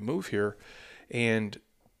probably move here, and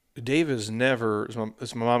Dave has never,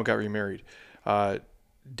 as my mom got remarried,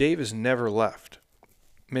 Dave has never left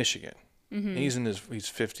Michigan. Mm-hmm. He's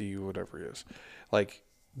 50, whatever he is. Like,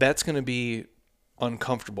 that's going to be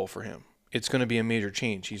uncomfortable for him. It's going to be a major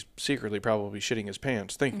change. He's secretly probably shitting his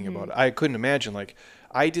pants thinking about it. I couldn't imagine, like,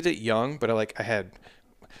 I did it young, but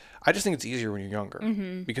I just think it's easier when you're younger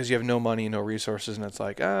because you have no money, no resources, and it's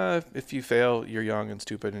like, if you fail, you're young and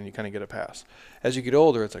stupid, and you kind of get a pass. As you get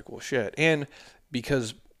older, it's like, well, shit. And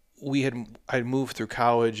because I moved through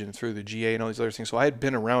college and through the GA and all these other things, so I had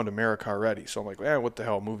been around America already. So I'm like, what the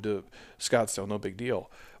hell? Move to Scottsdale, no big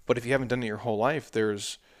deal. But if you haven't done it your whole life,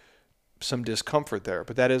 there's some discomfort there.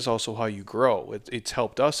 But that is also how you grow. It's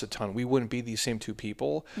helped us a ton. We wouldn't be these same two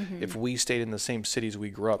people if we stayed in the same cities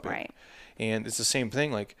we grew up in. Right. And it's the same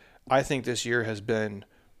thing. Like, I think this year has been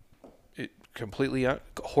completely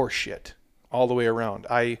horseshit all the way around.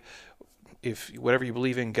 If whatever you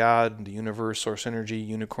believe in, God, the universe, source energy,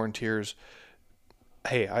 unicorn tears,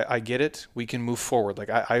 hey, I get it. We can move forward. Like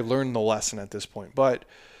I learned the lesson at this point, but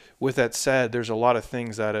with that said, there's a lot of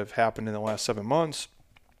things that have happened in the last 7 months.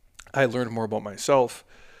 I learned more about myself.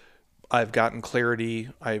 I've gotten clarity.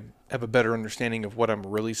 I have a better understanding of what I'm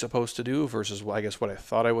really supposed to do versus, I guess, what I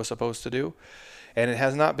thought I was supposed to do. And it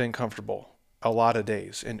has not been comfortable a lot of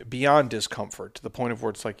days, and beyond discomfort, to the point of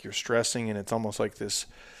where it's like you're stressing and it's almost like this,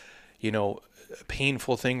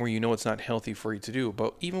 painful thing where it's not healthy for you to do.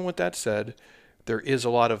 But even with that said, there is a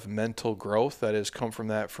lot of mental growth that has come from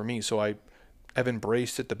that for me. So I've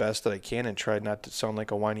embraced it the best that I can and tried not to sound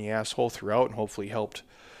like a whiny asshole throughout, and hopefully helped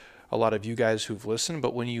a lot of you guys who've listened.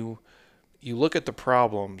 But when you look at the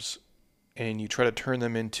problems and you try to turn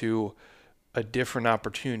them into a different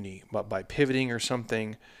opportunity, but by pivoting or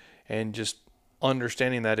something and just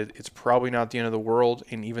understanding that it's probably not the end of the world,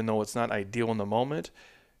 and even though it's not ideal in the moment,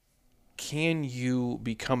 can you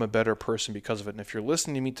become a better person because of it? And if you're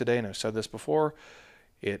listening to me today, and I've said this before,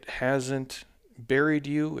 it hasn't buried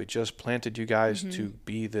you, it just planted you guys to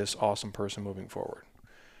be this awesome person moving forward.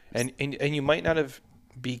 And you might not have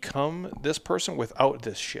become this person without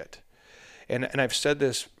this shit. And I've said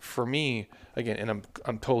this for me again, and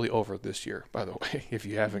I'm totally over it this year, by the way, if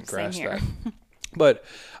you haven't grasped that. But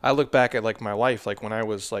I look back at like my life, like when I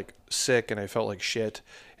was like sick and I felt like shit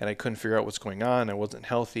and I couldn't figure out what's going on, I wasn't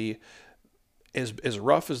healthy. As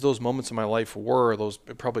rough as those moments in my life were, those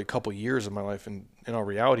probably a couple years of my life in all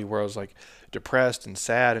reality, where I was like depressed and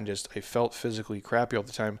sad and just I felt physically crappy all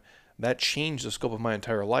the time, that changed the scope of my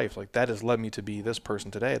entire life. Like that has led me to be this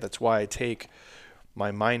person today. That's why I take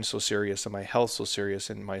my mind so serious and my health so serious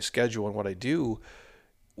and my schedule and what I do.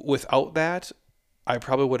 Without that, I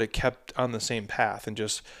probably would have kept on the same path, and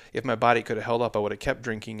just if my body could have held up, I would have kept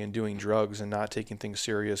drinking and doing drugs and not taking things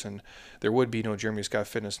serious, and there would be no Jeremy Scott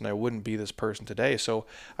Fitness, and I wouldn't be this person today. So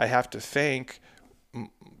I have to thank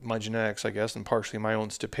my genetics, I guess, and partially my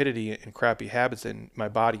own stupidity and crappy habits and my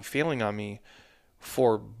body failing on me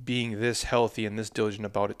for being this healthy and this diligent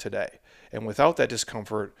about it today. And without that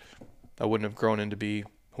discomfort, I wouldn't have grown into be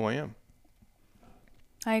who I am.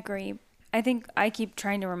 I agree. I think I keep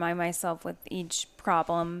trying to remind myself with each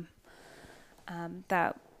problem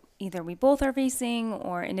that either we both are facing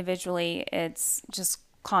or individually, it's just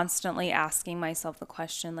constantly asking myself the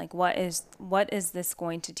question, like, what is this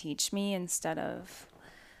going to teach me, instead of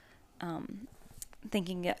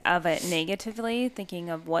thinking of it negatively, thinking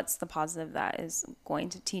of what's the positive that is going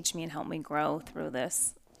to teach me and help me grow through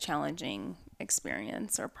this challenging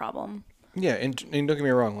experience or problem. Yeah, and don't get me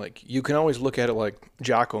wrong, like, you can always look at it like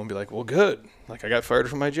Jocko and be like, well, good. Like, I got fired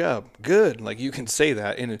from my job. Good. Like, you can say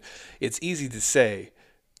that. And it's easy to say,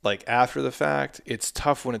 like, after the fact. It's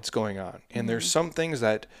tough when it's going on. And there's some things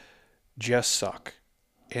that just suck.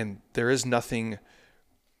 And there's nothing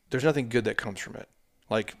good that comes from it.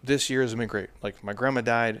 Like, this year has been great. Like, my grandma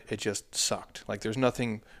died. It just sucked. Like, there's no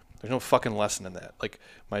fucking lesson in that. Like,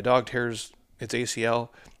 my dog tears its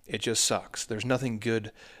ACL. It just sucks. There's nothing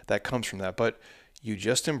good that comes from that, but you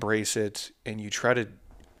just embrace it and you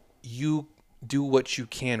do what you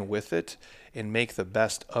can with it and make the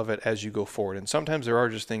best of it as you go forward. And sometimes there are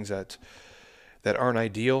just things that aren't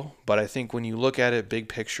ideal, but I think when you look at it big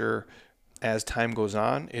picture as time goes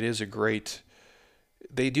on,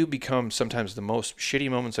 they do become sometimes the most shitty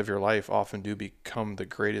moments of your life often do become the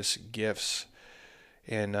greatest gifts.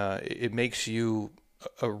 And it makes you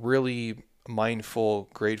a really mindful,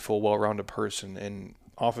 grateful, well-rounded person, and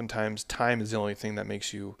oftentimes time is the only thing that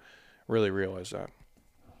makes you really realize that.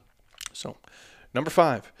 So, number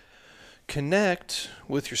 5, connect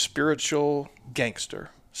with your spiritual gangster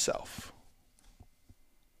self.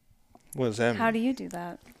 What does that mean? How do you do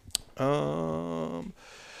that?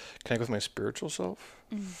 Connect with my spiritual self.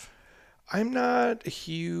 I'm not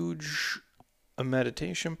a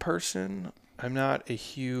meditation person. I'm not a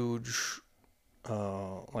huge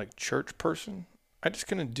like church person. I just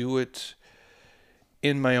kind of do it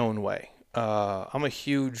in my own way. I'm a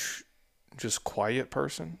huge, just quiet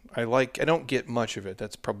person. I don't get much of it.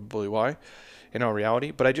 That's probably why, in all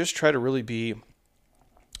reality. But I just try to really be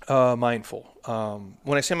mindful.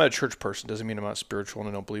 When I say I'm not a church person, doesn't mean I'm not spiritual and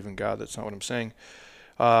I don't believe in God. That's not what I'm saying.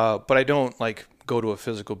 But I don't like go to a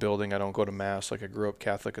physical building. I don't go to mass. Like, I grew up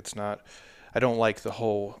Catholic. I don't like the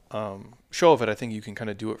whole show of it. I think you can kind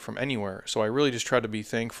of do it from anywhere. So I really just try to be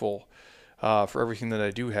thankful for everything that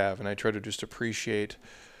I do have, and I try to just appreciate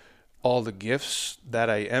all the gifts that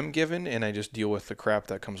I am given, and I just deal with the crap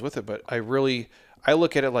that comes with it. But I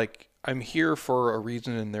look at it like I'm here for a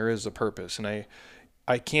reason, and there is a purpose, and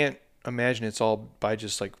I can't imagine it's all by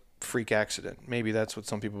just like freak accident. Maybe that's what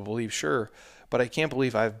some people believe, sure, but I can't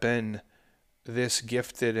believe I've been this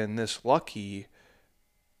gifted and this lucky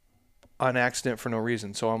on accident for no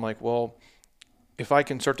reason. So I'm like, well, if I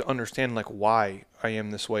can start to understand like why I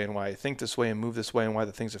am this way and why I think this way and move this way and why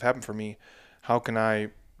the things have happened for me, how can I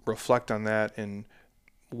reflect on that and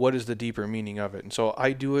what is the deeper meaning of it? And so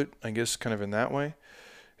I do it, I guess, kind of in that way,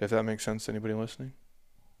 if that makes sense to anybody listening.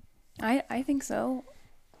 I think so.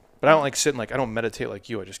 But I don't like sit and like, I don't meditate like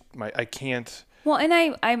you. I can't. Well,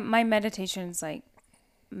 and my meditation is like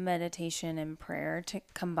meditation and prayer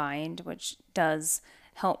combined, which does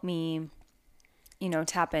help me,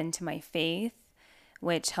 tap into my faith,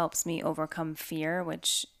 which helps me overcome fear,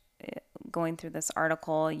 which going through this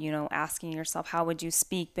article, asking yourself, how would you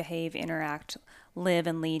speak, behave, interact, live,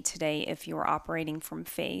 and lead today if you were operating from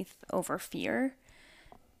faith over fear?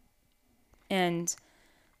 And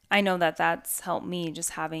I know that that's helped me,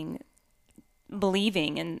 just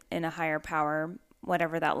believing in a higher power,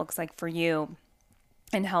 whatever that looks like for you,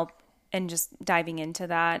 and just diving into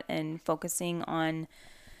that and focusing on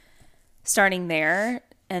starting there,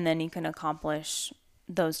 and then you can accomplish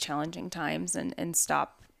those challenging times and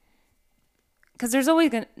stop. Because there's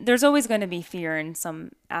always going to be fear in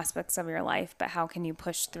some aspects of your life, but how can you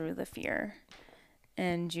push through the fear?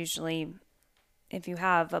 And usually, if you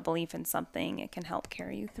have a belief in something, it can help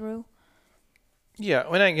carry you through. Yeah,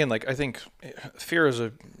 and again, like I think fear is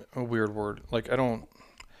a weird word. Like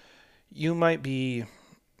you might be,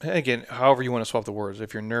 again, however you want to swap the words.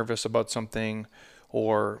 If you're nervous about something,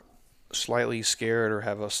 or slightly scared, or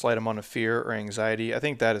have a slight amount of fear or anxiety, I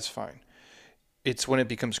think that is fine. It's when it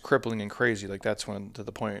becomes crippling and crazy, like that's when to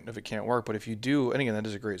the point of it can't work. But if you do, and again, that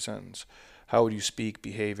is a great sentence. How would you speak,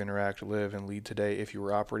 behave, interact, live, and lead today if you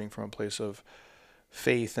were operating from a place of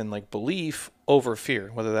faith and like belief over fear,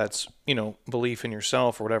 whether that's, belief in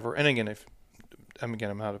yourself or whatever. And again,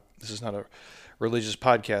 this is not a religious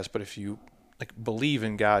podcast, but if you like believe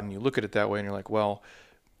in God and you look at it that way and you're like, well,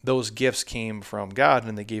 those gifts came from God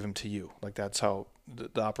and they gave them to you. Like that's how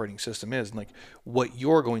the operating system is. And like what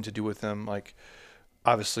you're going to do with them, like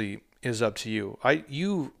obviously is up to you.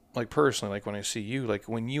 You like personally, like when I see you, like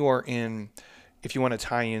when you are if you want to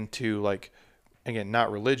tie into like, again,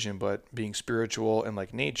 not religion, but being spiritual and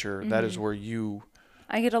like nature, that is where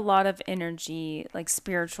I get a lot of energy, like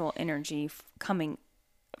spiritual energy coming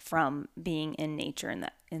from being in nature and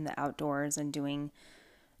in the outdoors and doing,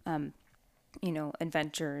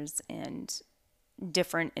 adventures and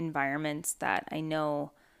different environments that I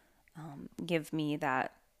know give me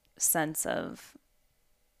that sense of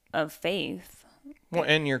faith. Well,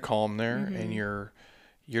 and you're calm there, and you're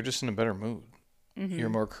just in a better mood. You're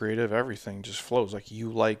more creative. Everything just flows.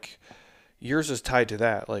 Like yours is tied to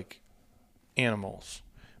that, like animals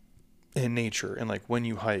and nature, and like when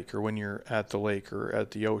you hike or when you're at the lake or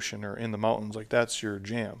at the ocean or in the mountains, like that's your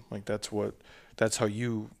jam. Like that's how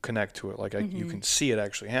you connect to it. Like you can see it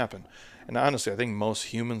actually happen. And honestly, I think most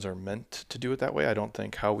humans are meant to do it that way. I don't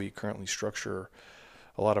think how we currently structure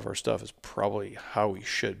a lot of our stuff is probably how we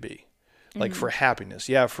should be. Like for happiness,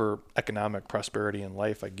 for economic prosperity in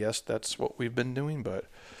life, I guess that's what we've been doing. But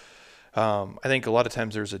I think a lot of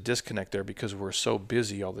times there's a disconnect there because we're so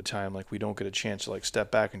busy all the time. Like we don't get a chance to like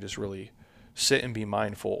step back and just really sit and be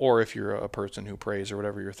mindful. Or if you're a person who prays or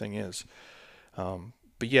whatever your thing is.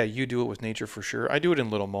 But yeah, you do it with nature for sure. I do it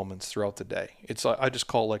in little moments throughout the day. I just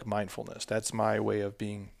call it like mindfulness. That's my way of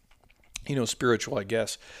being, spiritual, I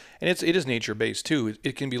guess. And it is nature based too.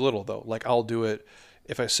 It can be little though. Like I'll do it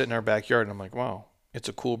if I sit in our backyard and I'm like, wow, it's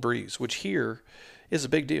a cool breeze, which here is a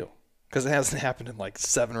big deal because it hasn't happened in like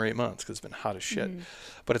 7 or 8 months because it's been hot as shit.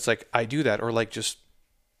 But it's like I do that, or like just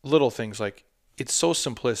little things, like it's so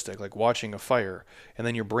simplistic, like watching a fire, and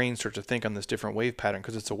then your brain starts to think on this different wave pattern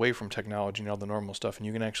because it's away from technology and all the normal stuff, and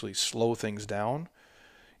you can actually slow things down.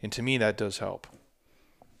 And to me, that does help.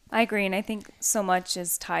 I agree, and I think so much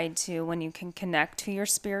is tied to when you can connect to your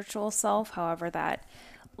spiritual self, however that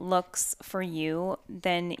looks for you,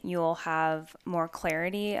 then you'll have more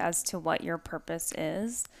clarity as to what your purpose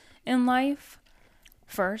is in life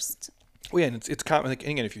first. Well, yeah, and it's common. Like,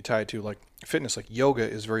 again, if you tie it to like fitness, like yoga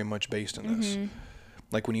is very much based on this.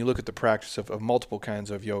 Like when you look at the practice of multiple kinds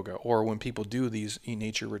of yoga, or when people do these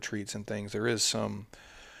nature retreats and things, there is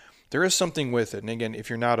something with it. And again, if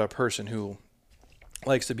you're not a person who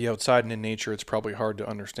likes to be outside and in nature, it's probably hard to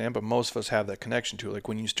understand, but most of us have that connection to it. Like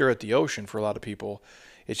when you stare at the ocean, for a lot of people,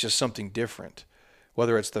 it's just something different,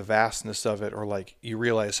 whether it's the vastness of it or like you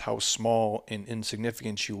realize how small and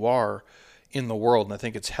insignificant you are in the world. And I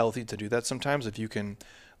think it's healthy to do that sometimes, if you can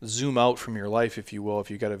zoom out from your life, if you will, if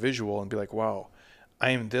you got a visual and be like, wow,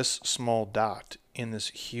 I am this small dot in this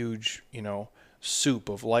huge, soup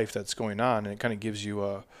of life that's going on. And it kind of gives you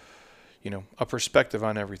a perspective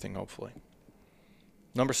on everything, hopefully.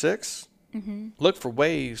 Number 6, look for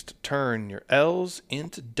ways to turn your L's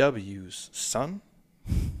into W's, son.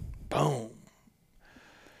 boom.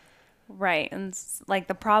 Right. And like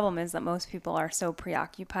the problem is that most people are so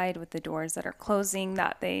preoccupied with the doors that are closing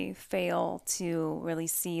that they fail to really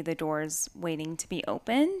see the doors waiting to be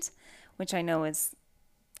opened, which I know is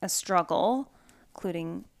a struggle,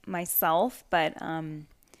 including myself. But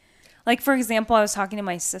like, for example, I was talking to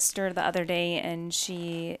my sister the other day, and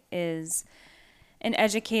she is an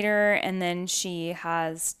educator, and then she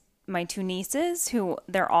has my two nieces who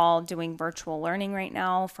they're all doing virtual learning right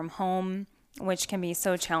now from home, which can be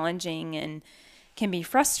so challenging and can be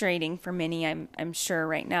frustrating for many, I'm sure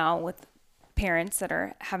right now, with parents that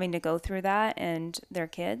are having to go through that and their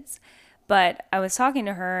kids. But I was talking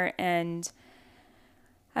to her, and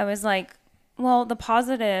I was like, well, the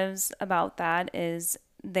positives about that is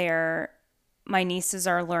my nieces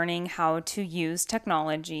are learning how to use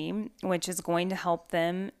technology, which is going to help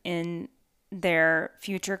them in their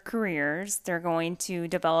future careers. They're going to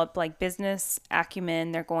develop like business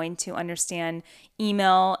acumen. They're going to understand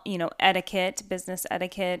email, etiquette, business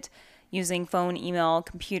etiquette, using phone, email,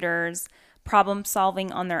 computers, problem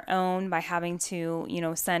solving on their own by having to,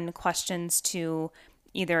 send questions to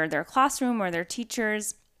either their classroom or their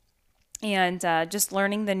teachers, and just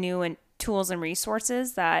learning the new tools and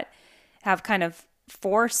resources that have kind of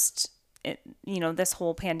forced it, this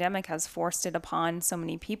whole pandemic has forced it upon so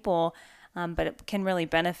many people, but it can really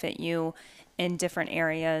benefit you in different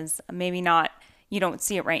areas. Maybe not, you don't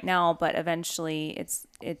see it right now, but eventually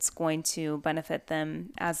it's going to benefit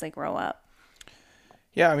them as they grow up.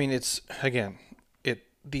 Yeah, I mean,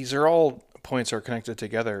 these are all points are connected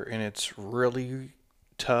together, and it's really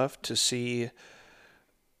tough to see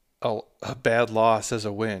a bad loss as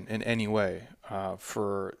a win in any way.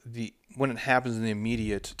 When it happens in the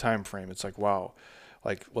immediate time frame, it's like, wow,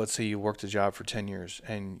 like let's say you worked a job for 10 years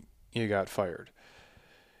and you got fired.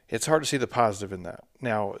 It's hard to see the positive in that.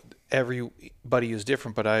 Now, everybody is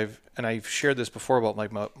different, but I've shared this before about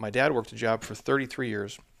like my dad worked a job for 33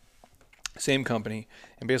 years, same company,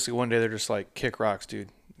 and basically one day they're just like, kick rocks, dude,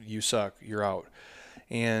 you suck, you're out.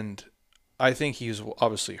 And I think he's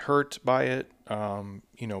obviously hurt by it,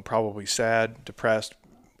 probably sad, depressed,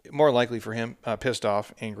 more likely for him, pissed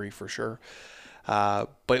off, angry for sure. But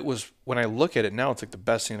it was, when I look at it now, it's like the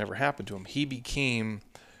best thing that ever happened to him. He became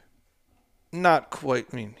not quite,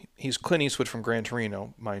 I mean, he's Clint Eastwood from Gran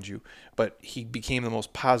Torino, mind you, but he became the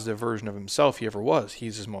most positive version of himself he ever was.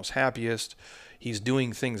 He's his most happiest. He's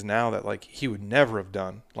doing things now that like he would never have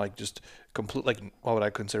done, like just complete, like what would I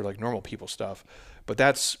consider like normal people stuff. But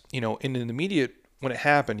that's, in an immediate, when it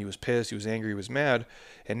happened, he was pissed, he was angry, he was mad.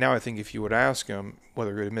 And now I think if you would ask him,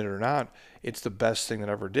 whether he would admit it or not, it's the best thing that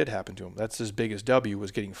ever did happen to him. That's his biggest W,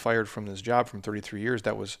 was getting fired from this job from 33 years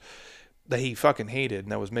that he fucking hated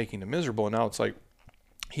and that was making him miserable. And now it's like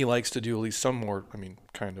he likes to do at least some more,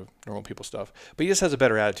 kind of normal people stuff. But he just has a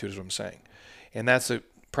better attitude is what I'm saying. And that's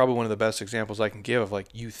probably one of the best examples I can give of like,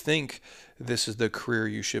 you think this is the career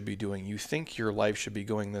you should be doing. You think your life should be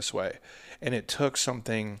going this way. And it took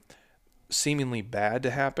something seemingly bad to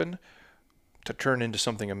happen to turn into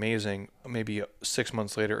something amazing, maybe 6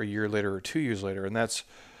 months later, a year later, or 2 years later. And that's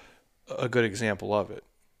a good example of it,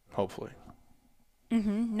 hopefully.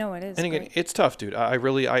 Mm-hmm. No, it is. And again, it's tough, dude. I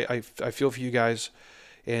really feel for you guys.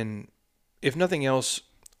 And if nothing else,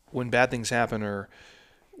 when bad things happen or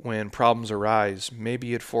when problems arise,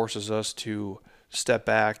 maybe it forces us to step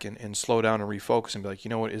back and slow down and refocus and be like, you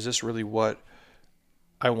know what, is this really what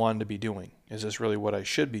I wanted to be doing? Is this really what I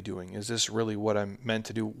should be doing? Is this really what I'm meant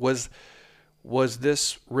to do? Was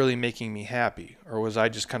this really making me happy? Or was I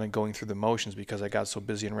just kind of going through the motions because I got so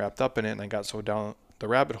busy and wrapped up in it and I got so down the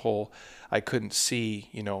rabbit hole, I couldn't see,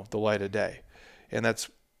 the light of day. And that's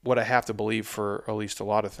what I have to believe for at least a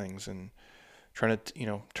lot of things, and trying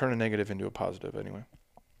to, turn a negative into a positive anyway.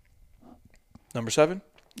 Number 7?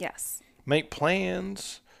 Yes. Make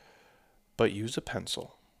plans, but use a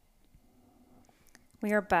pencil.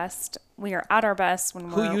 We are at our best when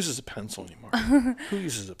Who uses a pencil anymore? Who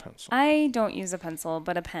uses a pencil? I don't use a pencil,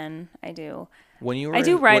 but a pen I do. I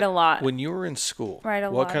do write a lot. When you were in school,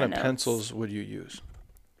 what kind of pencils would you use?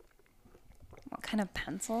 What kind of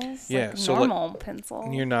pencils? Yeah, like so normal pencil.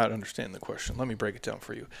 You're not understanding the question. Let me break it down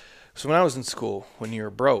for you. So when I was in school, when you were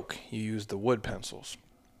broke, you used the wood pencils.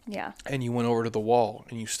 Yeah. And you went over to the wall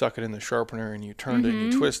and you stuck it in the sharpener and you turned it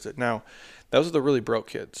and you twisted it. Now, those are the really broke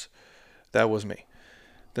kids. That was me.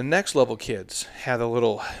 The next level kids had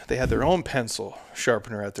they had their own pencil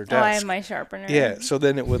sharpener at their desk. Oh, I had my sharpener. Yeah, so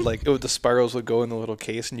then the spirals would go in the little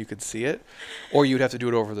case and you could see it, or you'd have to do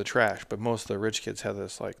it over the trash. But most of the rich kids had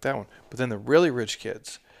this that one. But then the really rich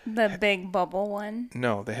kids, the big bubble one.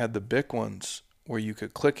 no, they had the Bic ones where you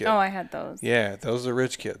could click it. Oh, I had those. Yeah, those are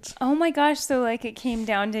rich kids. Oh my gosh. So like it came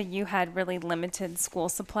down to you had really limited school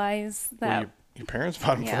supplies Well, that your parents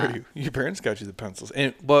bought them Yeah. for you. Your parents got you the pencils,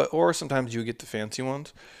 or sometimes you get the fancy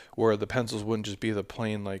ones, where the pencils wouldn't just be the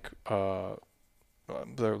plain like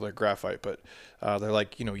they're like graphite, but they're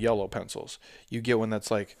like yellow pencils. You get one that's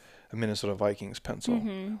like a Minnesota Vikings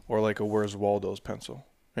pencil, or like a Where's Waldo's pencil.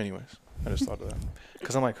 Anyways, I just thought of that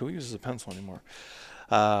because I'm like, who uses a pencil anymore?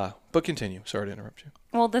 But continue. Sorry to interrupt you.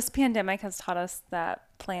 Well, this pandemic has taught us that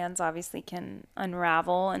plans obviously can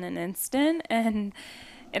unravel in an instant. And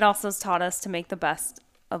it also has taught us to make the best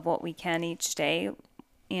of what we can each day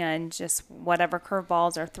and just whatever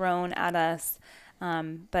curveballs are thrown at us.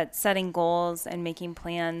 But setting goals and making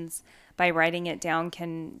plans by writing it down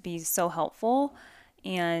can be so helpful.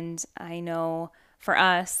 And I know for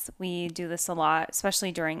us, we do this a lot,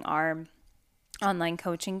 especially during our online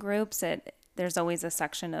coaching groups. There's always a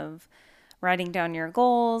section of writing down your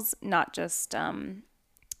goals, not just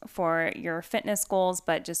for your fitness goals,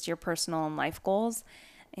 but just your personal and life goals.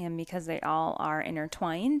 And because they all are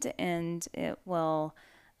intertwined, and it will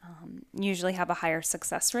usually have a higher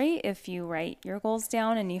success rate if you write your goals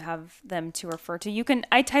down and you have them to refer to.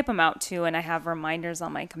 I type them out too, and I have reminders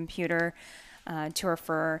on my computer to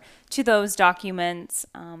refer to those documents.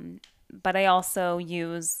 But I also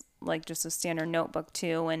use like just a standard notebook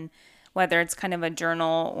too, and whether it's kind of a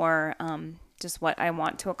journal or just what I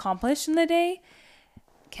want to accomplish in the day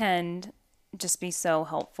can just be so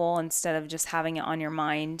helpful instead of just having it on your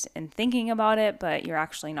mind and thinking about it, but you're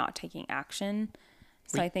actually not taking action.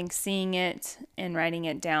 So I think seeing it and writing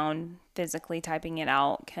it down, physically typing it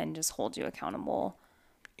out can just hold you accountable.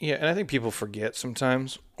 Yeah, and I think people forget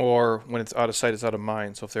sometimes, or when it's out of sight, it's out of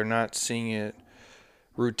mind. So if they're not seeing it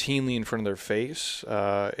routinely in front of their face,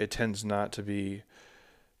 it tends not to be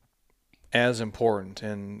as important.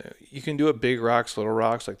 And you can do it big rocks, little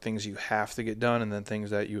rocks, like things you have to get done, and then things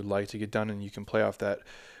that you would like to get done, and you can play off that.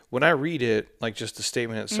 When I read it, like just the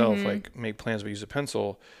statement itself, like make plans but use a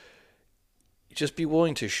pencil, just be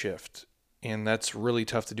willing to shift. And that's really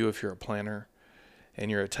tough to do if you're a planner and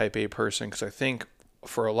you're a type A person, because I think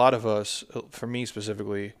for a lot of us, for me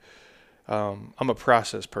specifically, I'm a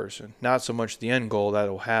process person, not so much the end goal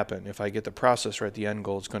that'll happen. If I get the process right, the end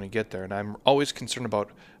goal is going to get there. And I'm always concerned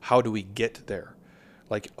about how do we get there?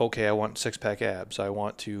 Like, okay, I want 6-pack abs. I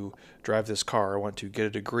want to drive this car. I want to get a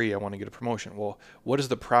degree. I want to get a promotion. Well, what is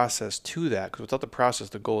the process to that? Because without the process,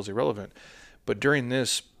 the goal is irrelevant. But during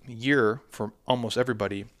this year, for almost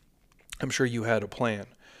everybody, I'm sure you had a plan.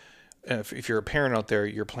 If you're a parent out there,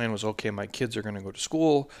 your plan was, okay, my kids are going to go to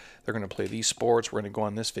school, they're going to play these sports, we're going to go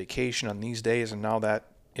on this vacation on these days, and now that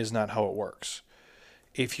is not how it works.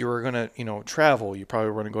 If you were going to, travel, you probably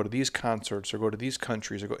were going to go to these concerts or go to these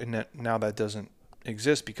countries, and now that doesn't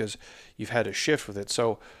exist because you've had to shift with it.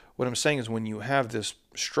 So what I'm saying is when you have this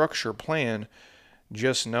structure plan,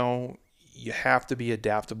 just know you have to be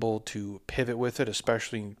adaptable to pivot with it,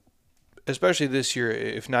 especially this year,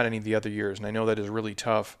 if not any of the other years. And I know that is really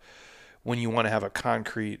tough when you want to have a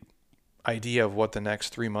concrete idea of what the next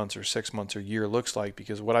 3 months or 6 months or year looks like,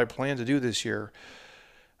 because what I plan to do this year,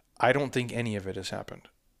 I don't think any of it has happened.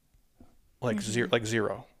 Like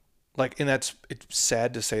zero. And it's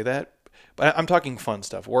sad to say that, but I'm talking fun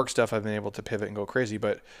stuff, work stuff. I've been able to pivot and go crazy,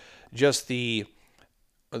 but just the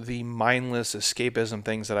mindless escapism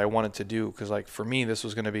things that I wanted to do. Cause like for me, this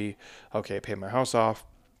was going to be, okay, pay my house off.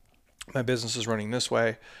 My business is running this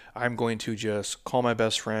way. I'm going to just call my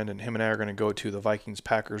best friend, and him and I are going to go to the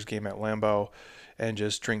Vikings-Packers game at Lambeau and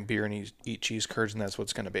just drink beer and eat cheese curds, and that's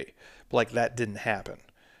what's going to be. But like that didn't happen.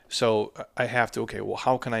 So I have to, okay, well,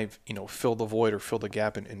 how can I, fill the void or fill the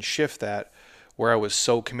gap and shift that where I was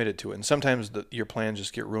so committed to it? And sometimes your plans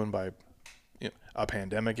just get ruined by a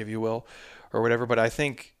pandemic, if you will, or whatever. But I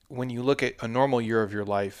think when you look at a normal year of your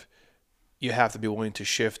life, you have to be willing to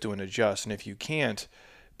shift, do, and adjust. And if you can't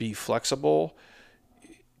be flexible,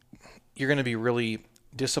 you're going to be really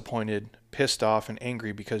disappointed, pissed off, and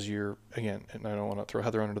angry because you're, again, and I don't want to throw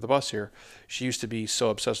Heather under the bus here, she used to be so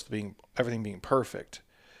obsessed with everything being perfect.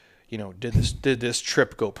 Did this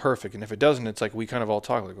trip go perfect? And if it doesn't, it's like we kind of all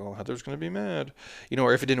talk like, oh, Heather's going to be mad,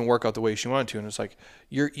 or if it didn't work out the way she wanted to, and it's like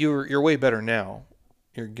you're way better now.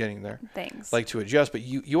 You're getting there. Thanks. Like to adjust, but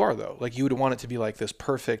you are though. Like you would want it to be like this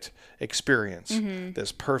perfect experience,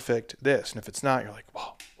 this perfect this, and if it's not, you're like,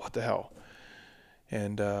 whoa, what the hell?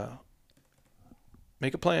 And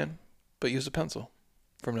make a plan, but use a pencil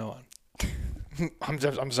from now on.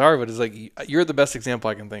 I'm sorry, but it's like you're the best example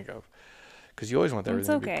I can think of, because you always want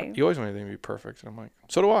everything. Okay. You always want everything to be perfect, and I'm like,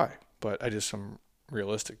 so do I. But I just am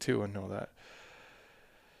realistic too, and know that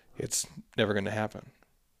it's never going to happen.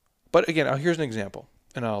 But again, here's an example,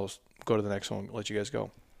 and I'll go to the next one and let you guys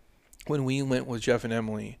go. When we went with Jeff and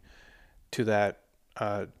Emily to that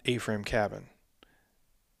A-frame cabin,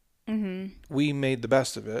 we made the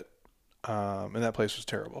best of it, and that place was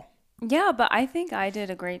terrible. Yeah, but I think I did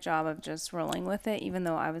a great job of just rolling with it, even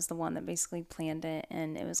though I was the one that basically planned it,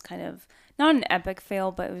 and it was kind of not an epic fail,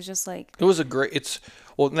 but it was just like It was a great.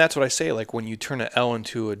 Well, and that's what I say. Like when you turn an L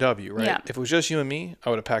into a W, right? Yeah. If it was just you and me, I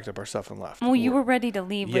would have packed up our stuff and left. well, you were ready to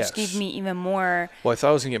leave, which Yes. gave me even more. Well, I thought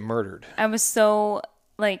I was gonna get murdered. I was so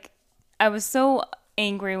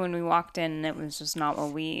angry when we walked in, and it was just not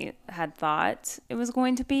what we had thought it was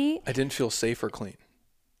going to be. I didn't feel safe or clean,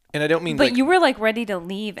 and I don't mean. But like, you were like ready to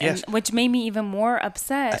leave, and Yes. which made me even more I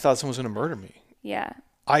upset. thought someone was gonna murder me. Yeah,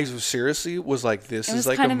 I seriously was like, this it is was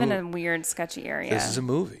like kind a of in movie. a weird, sketchy area. This is a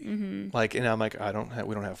movie. Like, and I'm like, we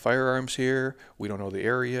don't have firearms here. We don't know the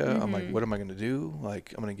area. I'm like, what am I going to do?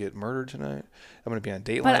 Like, I'm going to get murdered tonight. I'm going to be on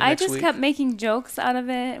Dateline But I next just week. kept making jokes out of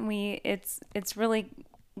it, and it's really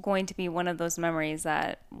going to be one of those memories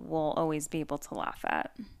that we'll always be able to laugh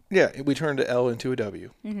at. Yeah, we turned an L into a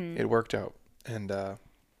W. It worked out. And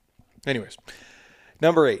anyways,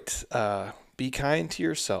 number 8, be kind to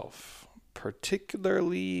yourself,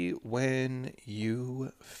 particularly when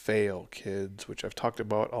you fail, kids, which I've talked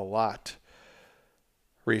about a lot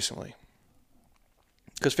recently.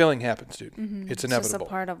 Because failing happens, dude. It's It's just a inevitable.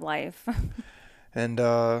 part of life. And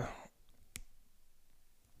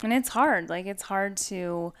And it's hard. Like, it's hard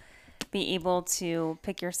to be able to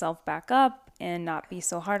pick yourself back up and not be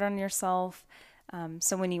so hard on yourself.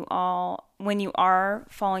 So when you are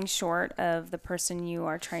falling short of the person you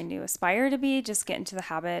are trying to aspire to be, just get into the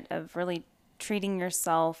habit of really treating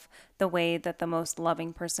yourself the way that the most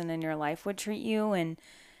loving person in your life would treat you. And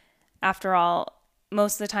after all,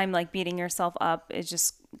 most of the time, like, beating yourself up is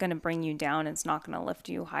just going to bring you down. It's not going to lift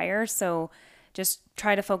you higher. So just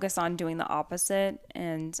try to focus on doing the opposite.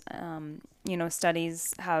 And,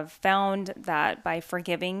 studies have found that by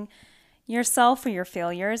forgiving yourself for your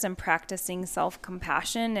failures and practicing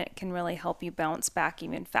self-compassion, it can really help you bounce back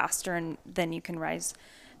even faster. And then you can rise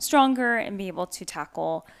stronger and be able to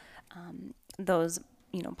tackle those,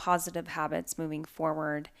 positive habits moving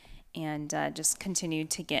forward, and just continue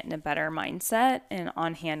to get in a better mindset and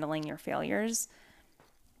on handling your failures.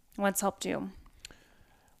 What's helped you?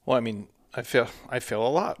 well, I mean, I fail a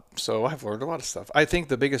lot, so I've learned a lot of stuff. I think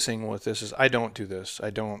the biggest thing with this is I don't do this. I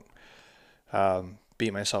don't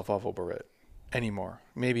beat myself up over it anymore.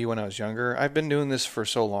 Maybe when I was younger. I've been doing this for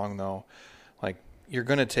so long, though. Like, you're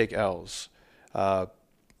gonna take L's,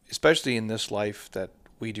 especially in this life that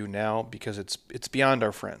we do now, because it's beyond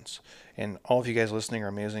our friends. And all of you guys listening are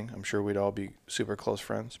amazing. I'm sure we'd all be super close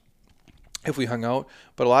friends if we hung out.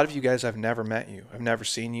 But a lot of you guys, I've never met you. I've never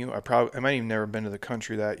seen you. I might even never been to the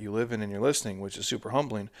country that you live in and you're listening, which is super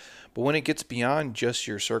humbling. But when it gets beyond just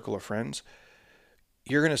your circle of friends,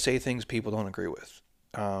 you're going to say things people don't agree with.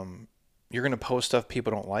 You're going to post stuff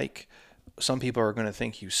people don't like. Some people are going to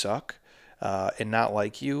think you suck and not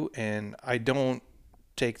like you. And I don't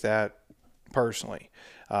take that personally.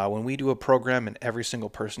 When we do a program and every single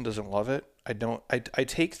person doesn't love it, I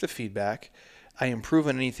take the feedback. I improve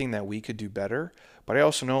on anything that we could do better, but I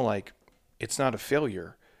also know, like, it's not a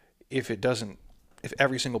failure if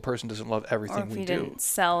every single person doesn't love Or everything if we you do. didn't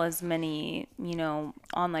sell as many,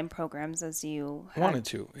 online programs as you had Wanted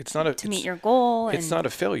to. It's not a to meet your goal. It's and not a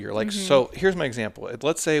failure. Like, so here's my example.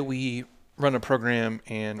 Let's say we run a program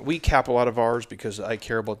and we cap a lot of ours because I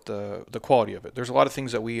care about the quality of it. There's a lot of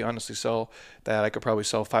things that we honestly sell that I could probably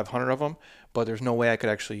sell 500 of them, but there's no way I could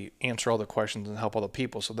actually answer all the questions and help all the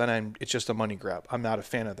people. So then it's just a money grab. I'm not a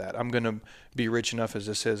fan of that. I'm going to be rich enough as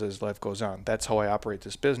this is as life goes on. That's how I operate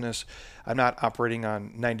this business. I'm not operating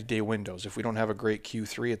on 90-day windows. If we don't have a great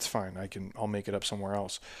Q3, it's fine. I'll make it up somewhere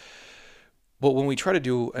else. But when we try to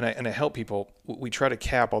do, and I help people, we try to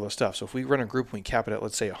cap all the stuff. So if we run a group and we cap it at,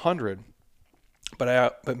 let's say, 100,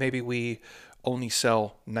 but maybe we only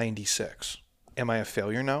sell 96. Am I a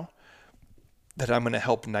failure now? That I'm going to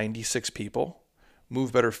help 96 people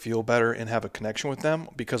move better, feel better, and have a connection with them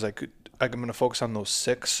because I'm going to focus on those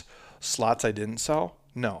 6 slots I didn't sell?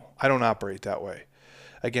 No, I don't operate that way.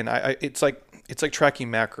 Again, it's like tracking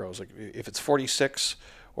macros. Like, if it's 46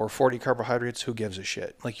 or 40 carbohydrates, who gives a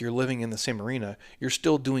shit? Like, you're living in the same arena. You're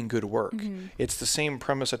still doing good work. It's the same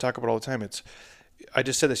premise I talk about all the time. I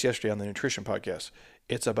just said this yesterday on the nutrition podcast.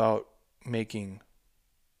 It's about making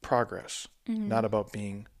progress, not about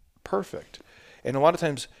being perfect. And a lot of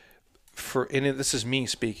times, this is me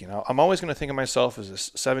speaking, I'm always going to think of myself as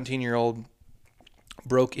this 17-year-old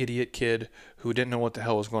broke idiot kid who didn't know what the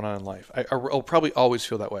hell was going on in life. I'll probably always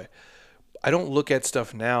feel that way. I don't look at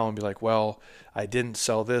stuff now and be like, well, I didn't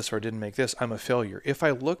sell this or I didn't make this, I'm a failure.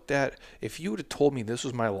 If you would have told me this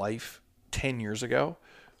was my life 10 years ago,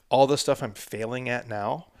 all the stuff I'm failing at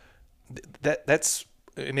now, that's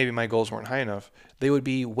maybe my goals weren't high enough. They would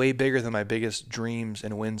be way bigger than my biggest dreams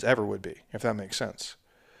and wins ever would be, if that makes sense.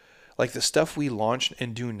 Like the stuff we launch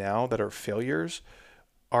and do now that are failures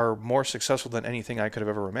are more successful than anything I could have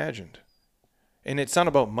ever imagined. And it's not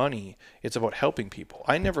about money, it's about helping people.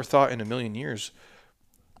 I never thought in a million years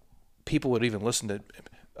people would even listen to,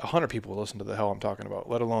 100 people would listen to the hell I'm talking about,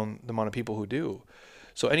 let alone the amount of people who do.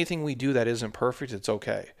 So anything we do that isn't perfect, it's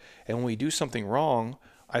okay. And when we do something wrong,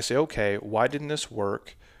 I say, okay, why didn't this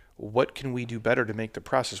work? What can we do better to make the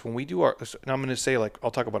process? When we do and I'm going to say, like, I'll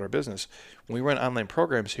talk about our business. When we run online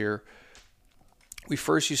programs here, we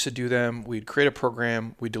first used to do them. We'd create a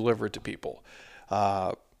program, we'd deliver it to people.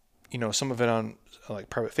 Some of it on like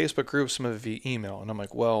private Facebook groups, some of it via email. And I'm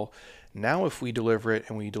like, well, now if we deliver it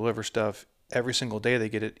and we deliver stuff every single day, they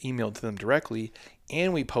get it emailed to them directly,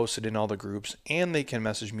 and we post it in all the groups, and they can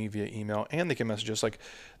message me via email, and they can message us. Like,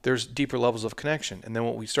 there's deeper levels of connection. And then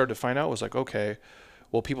what we started to find out was like, okay,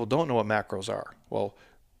 well, people don't know what macros are. Well,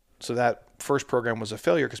 so that first program was a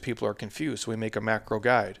failure because people are confused. So we make a macro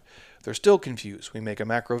guide. They're still confused. We make a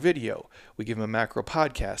macro video. We give them a macro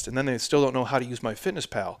podcast. And then they still don't know how to use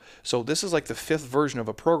MyFitnessPal. So this is like the 5th version of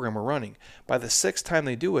a program we're running. By the 6th time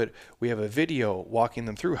they do it, we have a video walking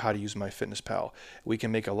them through how to use MyFitnessPal. We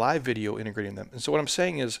can make a live video integrating them. And so what I'm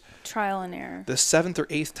saying is, trial and error. The 7th or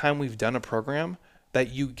 8th time we've done a program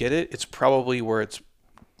that you get it, it's probably where it's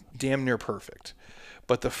damn near perfect.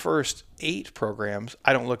 But the first 8 programs,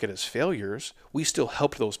 I don't look at as failures. We still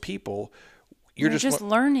helped those people. You're just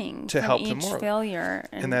learning to from help each them more. failure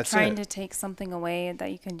and that's trying it. to take something away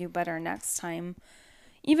that you can do better next time.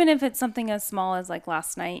 Even if it's something as small as like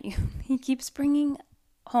last night, he keeps bringing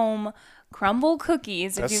home crumble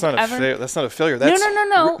cookies. That's not a failure. That's,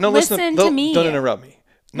 no. Listen to me. Don't interrupt me.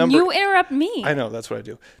 You interrupt me. I know, that's what I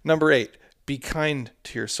do. Number 8, be kind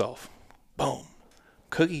to yourself. Boom.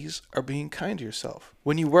 Cookies are being kind to yourself.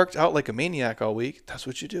 When you worked out like a maniac all week, that's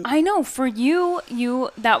what you do. I know. For you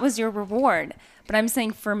that was your reward. But I'm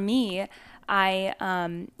saying for me, I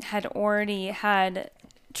had already had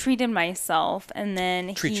treated myself, and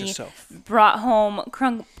then brought home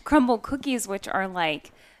crumble cookies, which are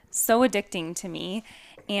like so addicting to me.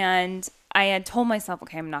 And I had told myself,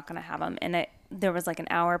 okay, I'm not going to have them. And there was like an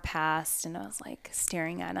hour passed, and I was like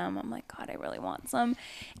staring at them. I'm like, God, I really want some.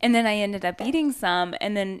 And then I ended up eating some.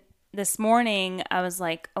 And then this morning I was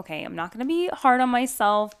like, okay, I'm not going to be hard on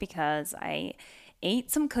myself because I ate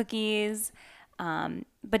some cookies.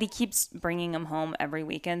 But he keeps bringing them home every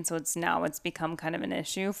weekend. So it's become kind of an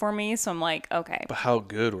issue for me. So I'm like, okay. But how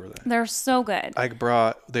good were they? They're so good.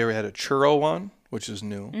 They had a churro one, which is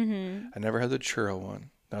new. Mm-hmm. I never had the churro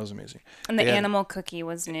one. That was amazing. And the animal cookie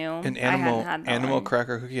was new. An animal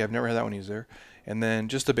cracker cookie. I've never had that one either. And then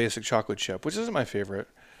just the basic chocolate chip, which isn't my favorite.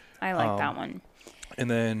 I like that one. And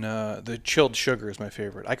then the chilled sugar is my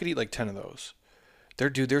favorite. I could eat like 10 of those.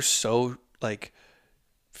 They're so like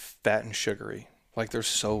fat and sugary. Like they're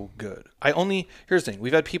so good. Here's the thing.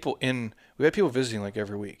 We've had people visiting like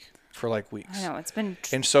every week for like weeks. I know, it's been.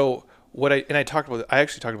 And so I actually talked about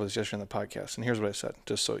this yesterday on the podcast. And here's what I said,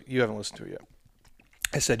 just so you haven't listened to it yet.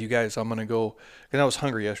 I said, you guys, I'm going to go, and I was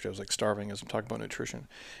hungry yesterday. I was like starving as I'm talking about nutrition.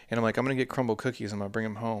 And I'm like, I'm going to get crumble cookies. I'm going to bring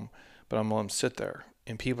them home, but I'm going to let them sit there.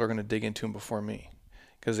 And people are going to dig into them before me,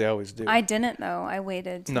 because they always do. I didn't, though. I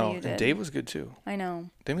waited till you did. No, and Dave was good, too. I know.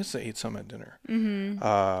 They must have ate some at dinner.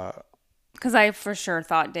 Mm-hmm. Because I for sure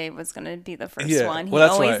thought Dave was going to be the first one. He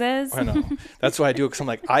always is. I know. That's why I do it, because I'm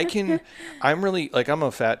like, I'm really, like, I'm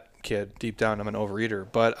a fat kid deep down. I'm an overeater,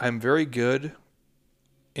 but I'm very good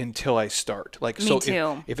until I start. Like, Me so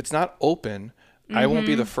too. If it's not open, I won't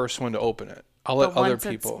be the first one to open it. I'll let other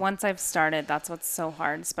people. Once I've started, that's what's so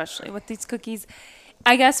hard, especially with these cookies.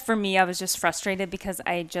 I guess for me, I was just frustrated because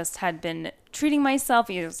I just had been treating myself.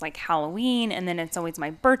 It was like Halloween, and then it's always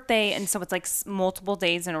my birthday, and so it's like multiple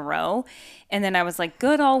days in a row. And then I was like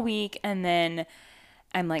good all week, and then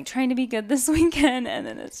I'm like trying to be good this weekend, and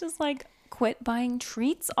then it's just like quit buying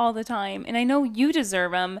treats all the time. And I know you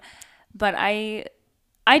deserve them, but I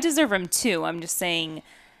deserve them too. I'm just saying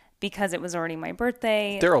because it was already my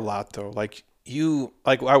birthday. They're a lot though.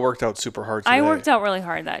 I worked out super hard today. I worked out really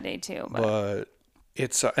hard that day too. But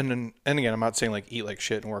it's and again, I'm not saying like eat like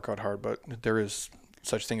shit and work out hard, but there is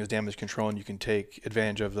such thing as damage control, and you can take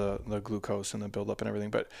advantage of the glucose and the buildup and everything.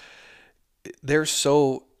 But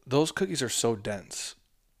those cookies are so dense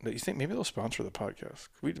that you think maybe they'll sponsor the podcast.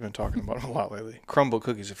 We've been talking about them a lot lately. Crumble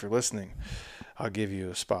cookies, if you're listening, I'll give you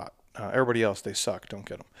a spot. Everybody else, they suck. Don't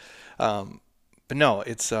get them. But no,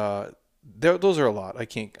 it's those are a lot. I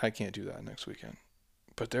can't do that next weekend.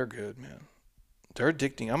 But they're good, man. They're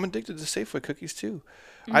addicting. I'm addicted to Safeway cookies too.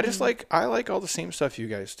 I like all the same stuff you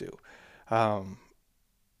guys do.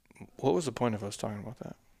 What was the point of us talking about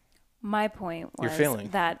that? My point was You're failing.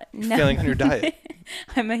 that You're failing on your diet.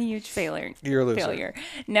 I'm a huge failure. You're a loser. Failure.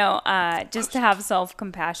 No, just to have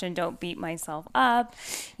self-compassion. Don't beat myself up.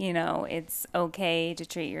 It's okay to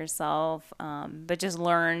treat yourself, but just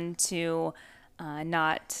learn to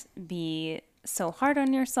not be so hard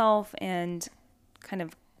on yourself and kind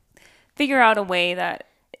of figure out a way that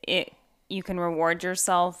you can reward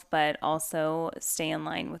yourself, but also stay in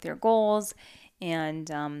line with your goals. And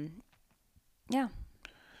yeah.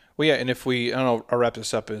 Well, yeah, and if I don't know, I'll wrap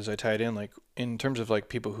this up as I tie it in, like, in terms of, like,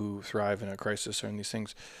 people who thrive in a crisis or in these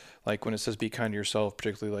things, like, when it says be kind to yourself,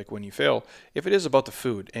 particularly, like, when you fail, if it is about the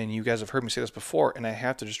food, and you guys have heard me say this before, and I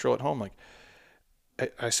have to just drill it home, like,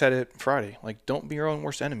 I said it Friday, like, don't be your own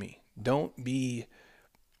worst enemy. Don't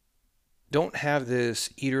have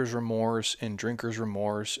this eater's remorse and drinker's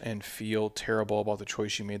remorse and feel terrible about the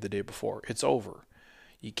choice you made the day before. It's over.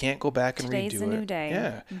 You can't go back and redo it. Today's a new day.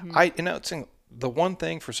 Yeah. Mm-hmm. The one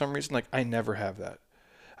thing, for some reason, like, I never have that.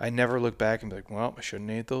 I never look back and be like, well, I shouldn't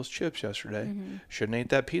have ate those chips yesterday. Mm-hmm. Shouldn't have ate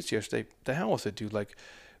that pizza yesterday. The hell with it, dude. Like,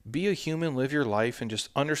 be a human, live your life, and just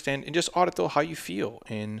understand and just audit though how you feel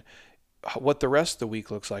and what the rest of the week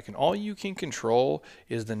looks like. And all you can control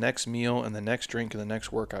is the next meal and the next drink and the next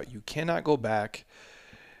workout. You cannot go back.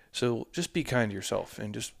 So just be kind to yourself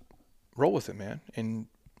and just roll with it, man. And,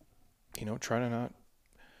 try to not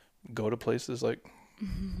go to places like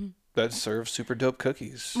that serve super dope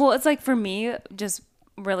cookies. Well, it's like, for me, just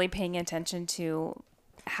really paying attention to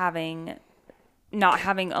not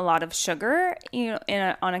having a lot of sugar,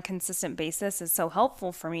 on a consistent basis is so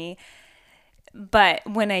helpful for me. But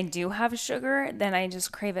when I do have sugar, then I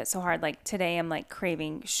just crave it so hard. Like today, I'm like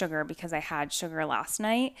craving sugar because I had sugar last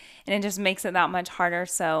night, and it just makes it that much harder.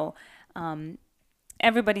 So,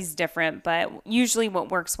 everybody's different, but usually what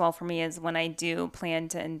works well for me is when I do plan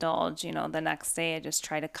to indulge, the next day, I just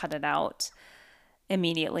try to cut it out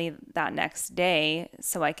immediately that next day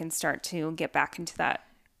so I can start to get back into that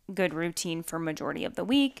good routine for majority of the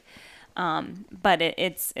week. But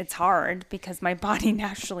it's hard because my body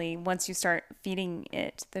naturally, once you start feeding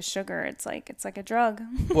it the sugar, it's like a drug.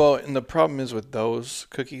 Well, and the problem is with those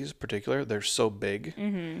cookies in particular, they're so big.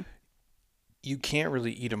 Mm-hmm. You can't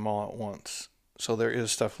really eat them all at once. So there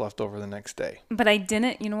is stuff left over the next day. But I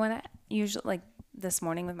didn't, I usually, like this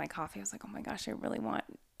morning with my coffee, I was like, oh my gosh, I really want,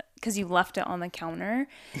 because you left it on the counter.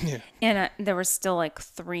 Yeah. And there was still like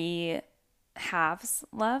 3 halves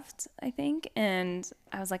left, I think. And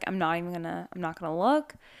I was like, I'm not gonna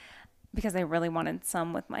look, because I really wanted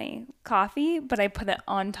some with my coffee, but I put it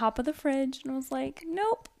on top of the fridge and I was like,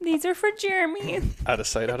 nope, these are for Jeremy. Out of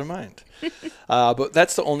sight, out of mind. But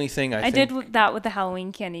that's the only thing I think. did that with the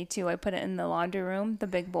Halloween candy too. I put it in the laundry room, the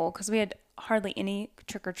big bowl, because we had hardly any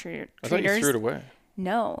trick-or-treaters. I thought you threw it away.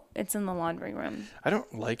 No, it's in the laundry room. I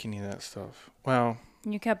don't like any of that stuff. Well,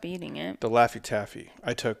 You kept eating it. the Laffy Taffy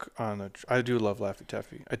I took I do love Laffy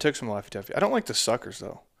Taffy. I took some Laffy Taffy. I don't like the suckers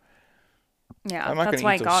though. Yeah, I'm not that's gonna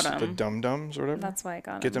why I eat got those, the them. Dum Dums or whatever. That's why I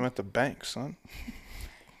got Get them them. at the bank, son.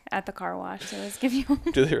 At the car wash. They always give you.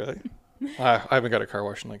 Do they really? I haven't got a car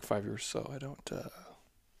wash in like 5 years, so I don't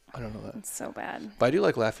know that. It's so bad. But I do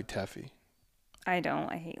like Laffy Taffy. I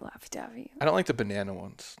don't. I hate Laffy Taffy. I don't like the banana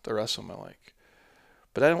ones. The rest of them I like.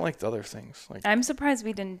 But I don't like the other things. Like, I'm surprised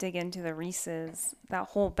we didn't dig into the Reese's. That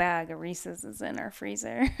whole bag of Reese's is in our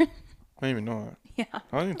freezer. I didn't even know that. Yeah,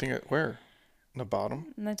 I don't even think where? In the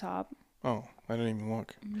bottom? in the top. Oh, I didn't even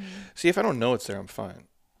look. Mm-hmm. See, if I don't know it's there, I'm fine.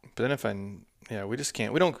 But then we just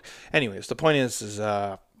can't. We don't. Anyways, the point is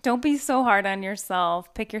Don't be so hard on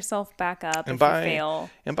yourself. Pick yourself back up And if buy- you fail.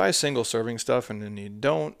 and buy single serving stuff, and then you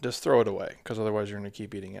don't just throw it away, because otherwise you're going to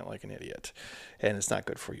keep eating it like an idiot, and it's not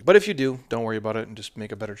good for you. But if you do, don't worry about it and just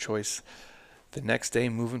make a better choice the next day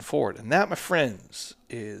moving forward. And that, my friends,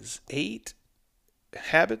 is 8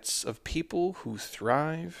 habits of people who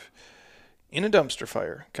thrive in a dumpster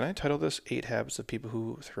fire. Can I title this 8 habits of people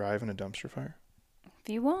who thrive in a dumpster fire? If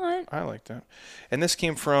you want. I like that. And this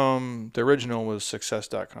came from, the original was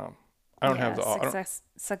success.com. I don't have the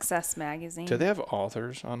Success Magazine. Do they have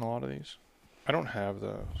authors on a lot of these? I don't have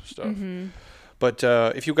the stuff. Mm-hmm. But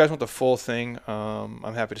if you guys want the full thing,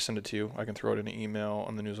 I'm happy to send it to you. I can throw it in an email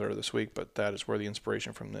on the newsletter this week, but that is where the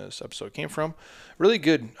inspiration from this episode came from. Really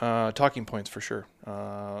good talking points for sure.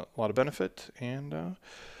 A lot of benefit, and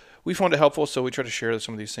we found it helpful, so we try to share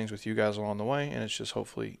some of these things with you guys along the way, and it's just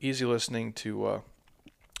hopefully easy listening to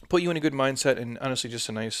put you in a good mindset, and honestly, just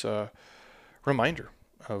a nice reminder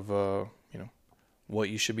of what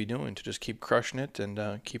you should be doing to just keep crushing it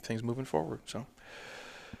and keep things moving forward. So,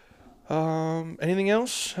 anything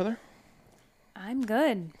else, Heather? I'm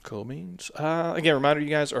good. Cool beans. Again, reminder, you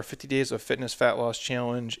guys, our 50 Days of Fitness Fat Loss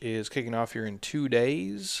Challenge is kicking off here in 2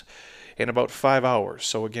 days in about 5 hours.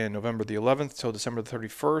 So again, November the 11th till December the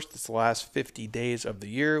 31st. It's the last 50 days of the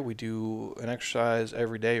year. We do an exercise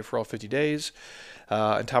every day for all 50 days.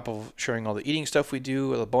 On top of showing all the eating stuff we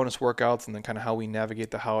do, the bonus workouts, and then kind of how we navigate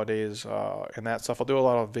the holidays and that stuff. I'll do a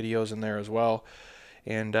lot of videos in there as well.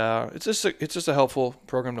 And it's just a helpful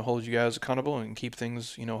program to hold you guys accountable and keep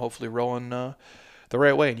things, hopefully rolling the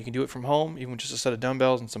right way. And you can do it from home, even with just a set of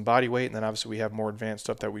dumbbells and some body weight. And then obviously we have more advanced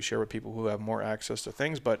stuff that we share with people who have more access to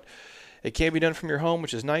things. But it can be done from your home,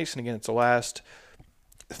 which is nice. And again, it's the last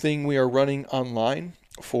thing we are running online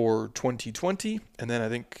for 2020. And then I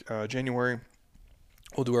think January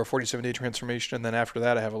we'll do our 47-day transformation. And then after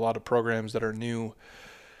that, I have a lot of programs that are new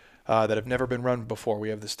that have never been run before. We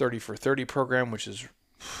have this 30 for 30 program, which is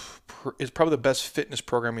probably the best fitness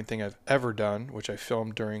programming thing I've ever done, which I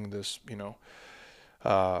filmed during this,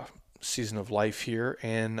 season of life here,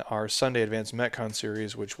 and our Sunday Advanced Metcon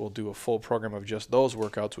series, which will do a full program of just those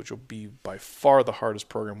workouts, which will be by far the hardest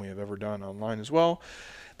program we have ever done online as well.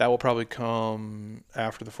 That will probably come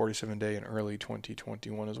after the 47-day in early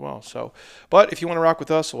 2021 as well. So, but if you want to rock with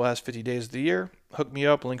us the last 50 days of the year, hook me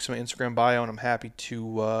up. Links in my Instagram bio, and I'm happy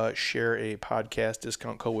to share a podcast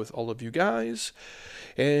discount code with all of you guys.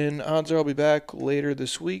 And odds are I'll be back later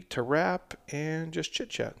this week to wrap and just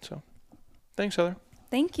chit-chat. So, thanks, Heather.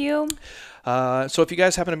 Thank you. So if you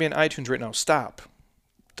guys happen to be on iTunes right now, stop.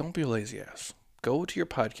 Don't be a lazy ass. Go to your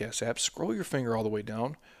podcast app, scroll your finger all the way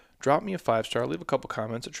down, drop me a 5-star, leave a couple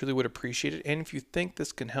comments. I truly would appreciate it. And if you think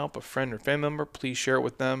this can help a friend or family member, please share it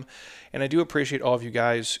with them. And I do appreciate all of you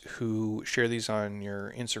guys who share these on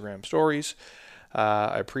your Instagram stories.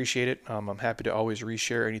 I appreciate it. I'm happy to always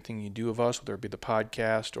reshare anything you do of us, whether it be the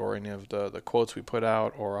podcast or any of the quotes we put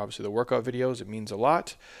out, or obviously the workout videos. It means a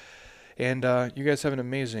lot. And you guys have an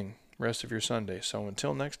amazing rest of your Sunday. So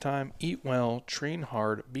until next time, eat well, train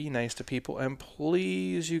hard, be nice to people, and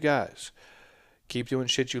please, you guys, keep doing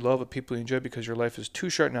shit you love with people you enjoy, because your life is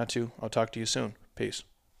too short not to. I'll talk to you soon. Peace.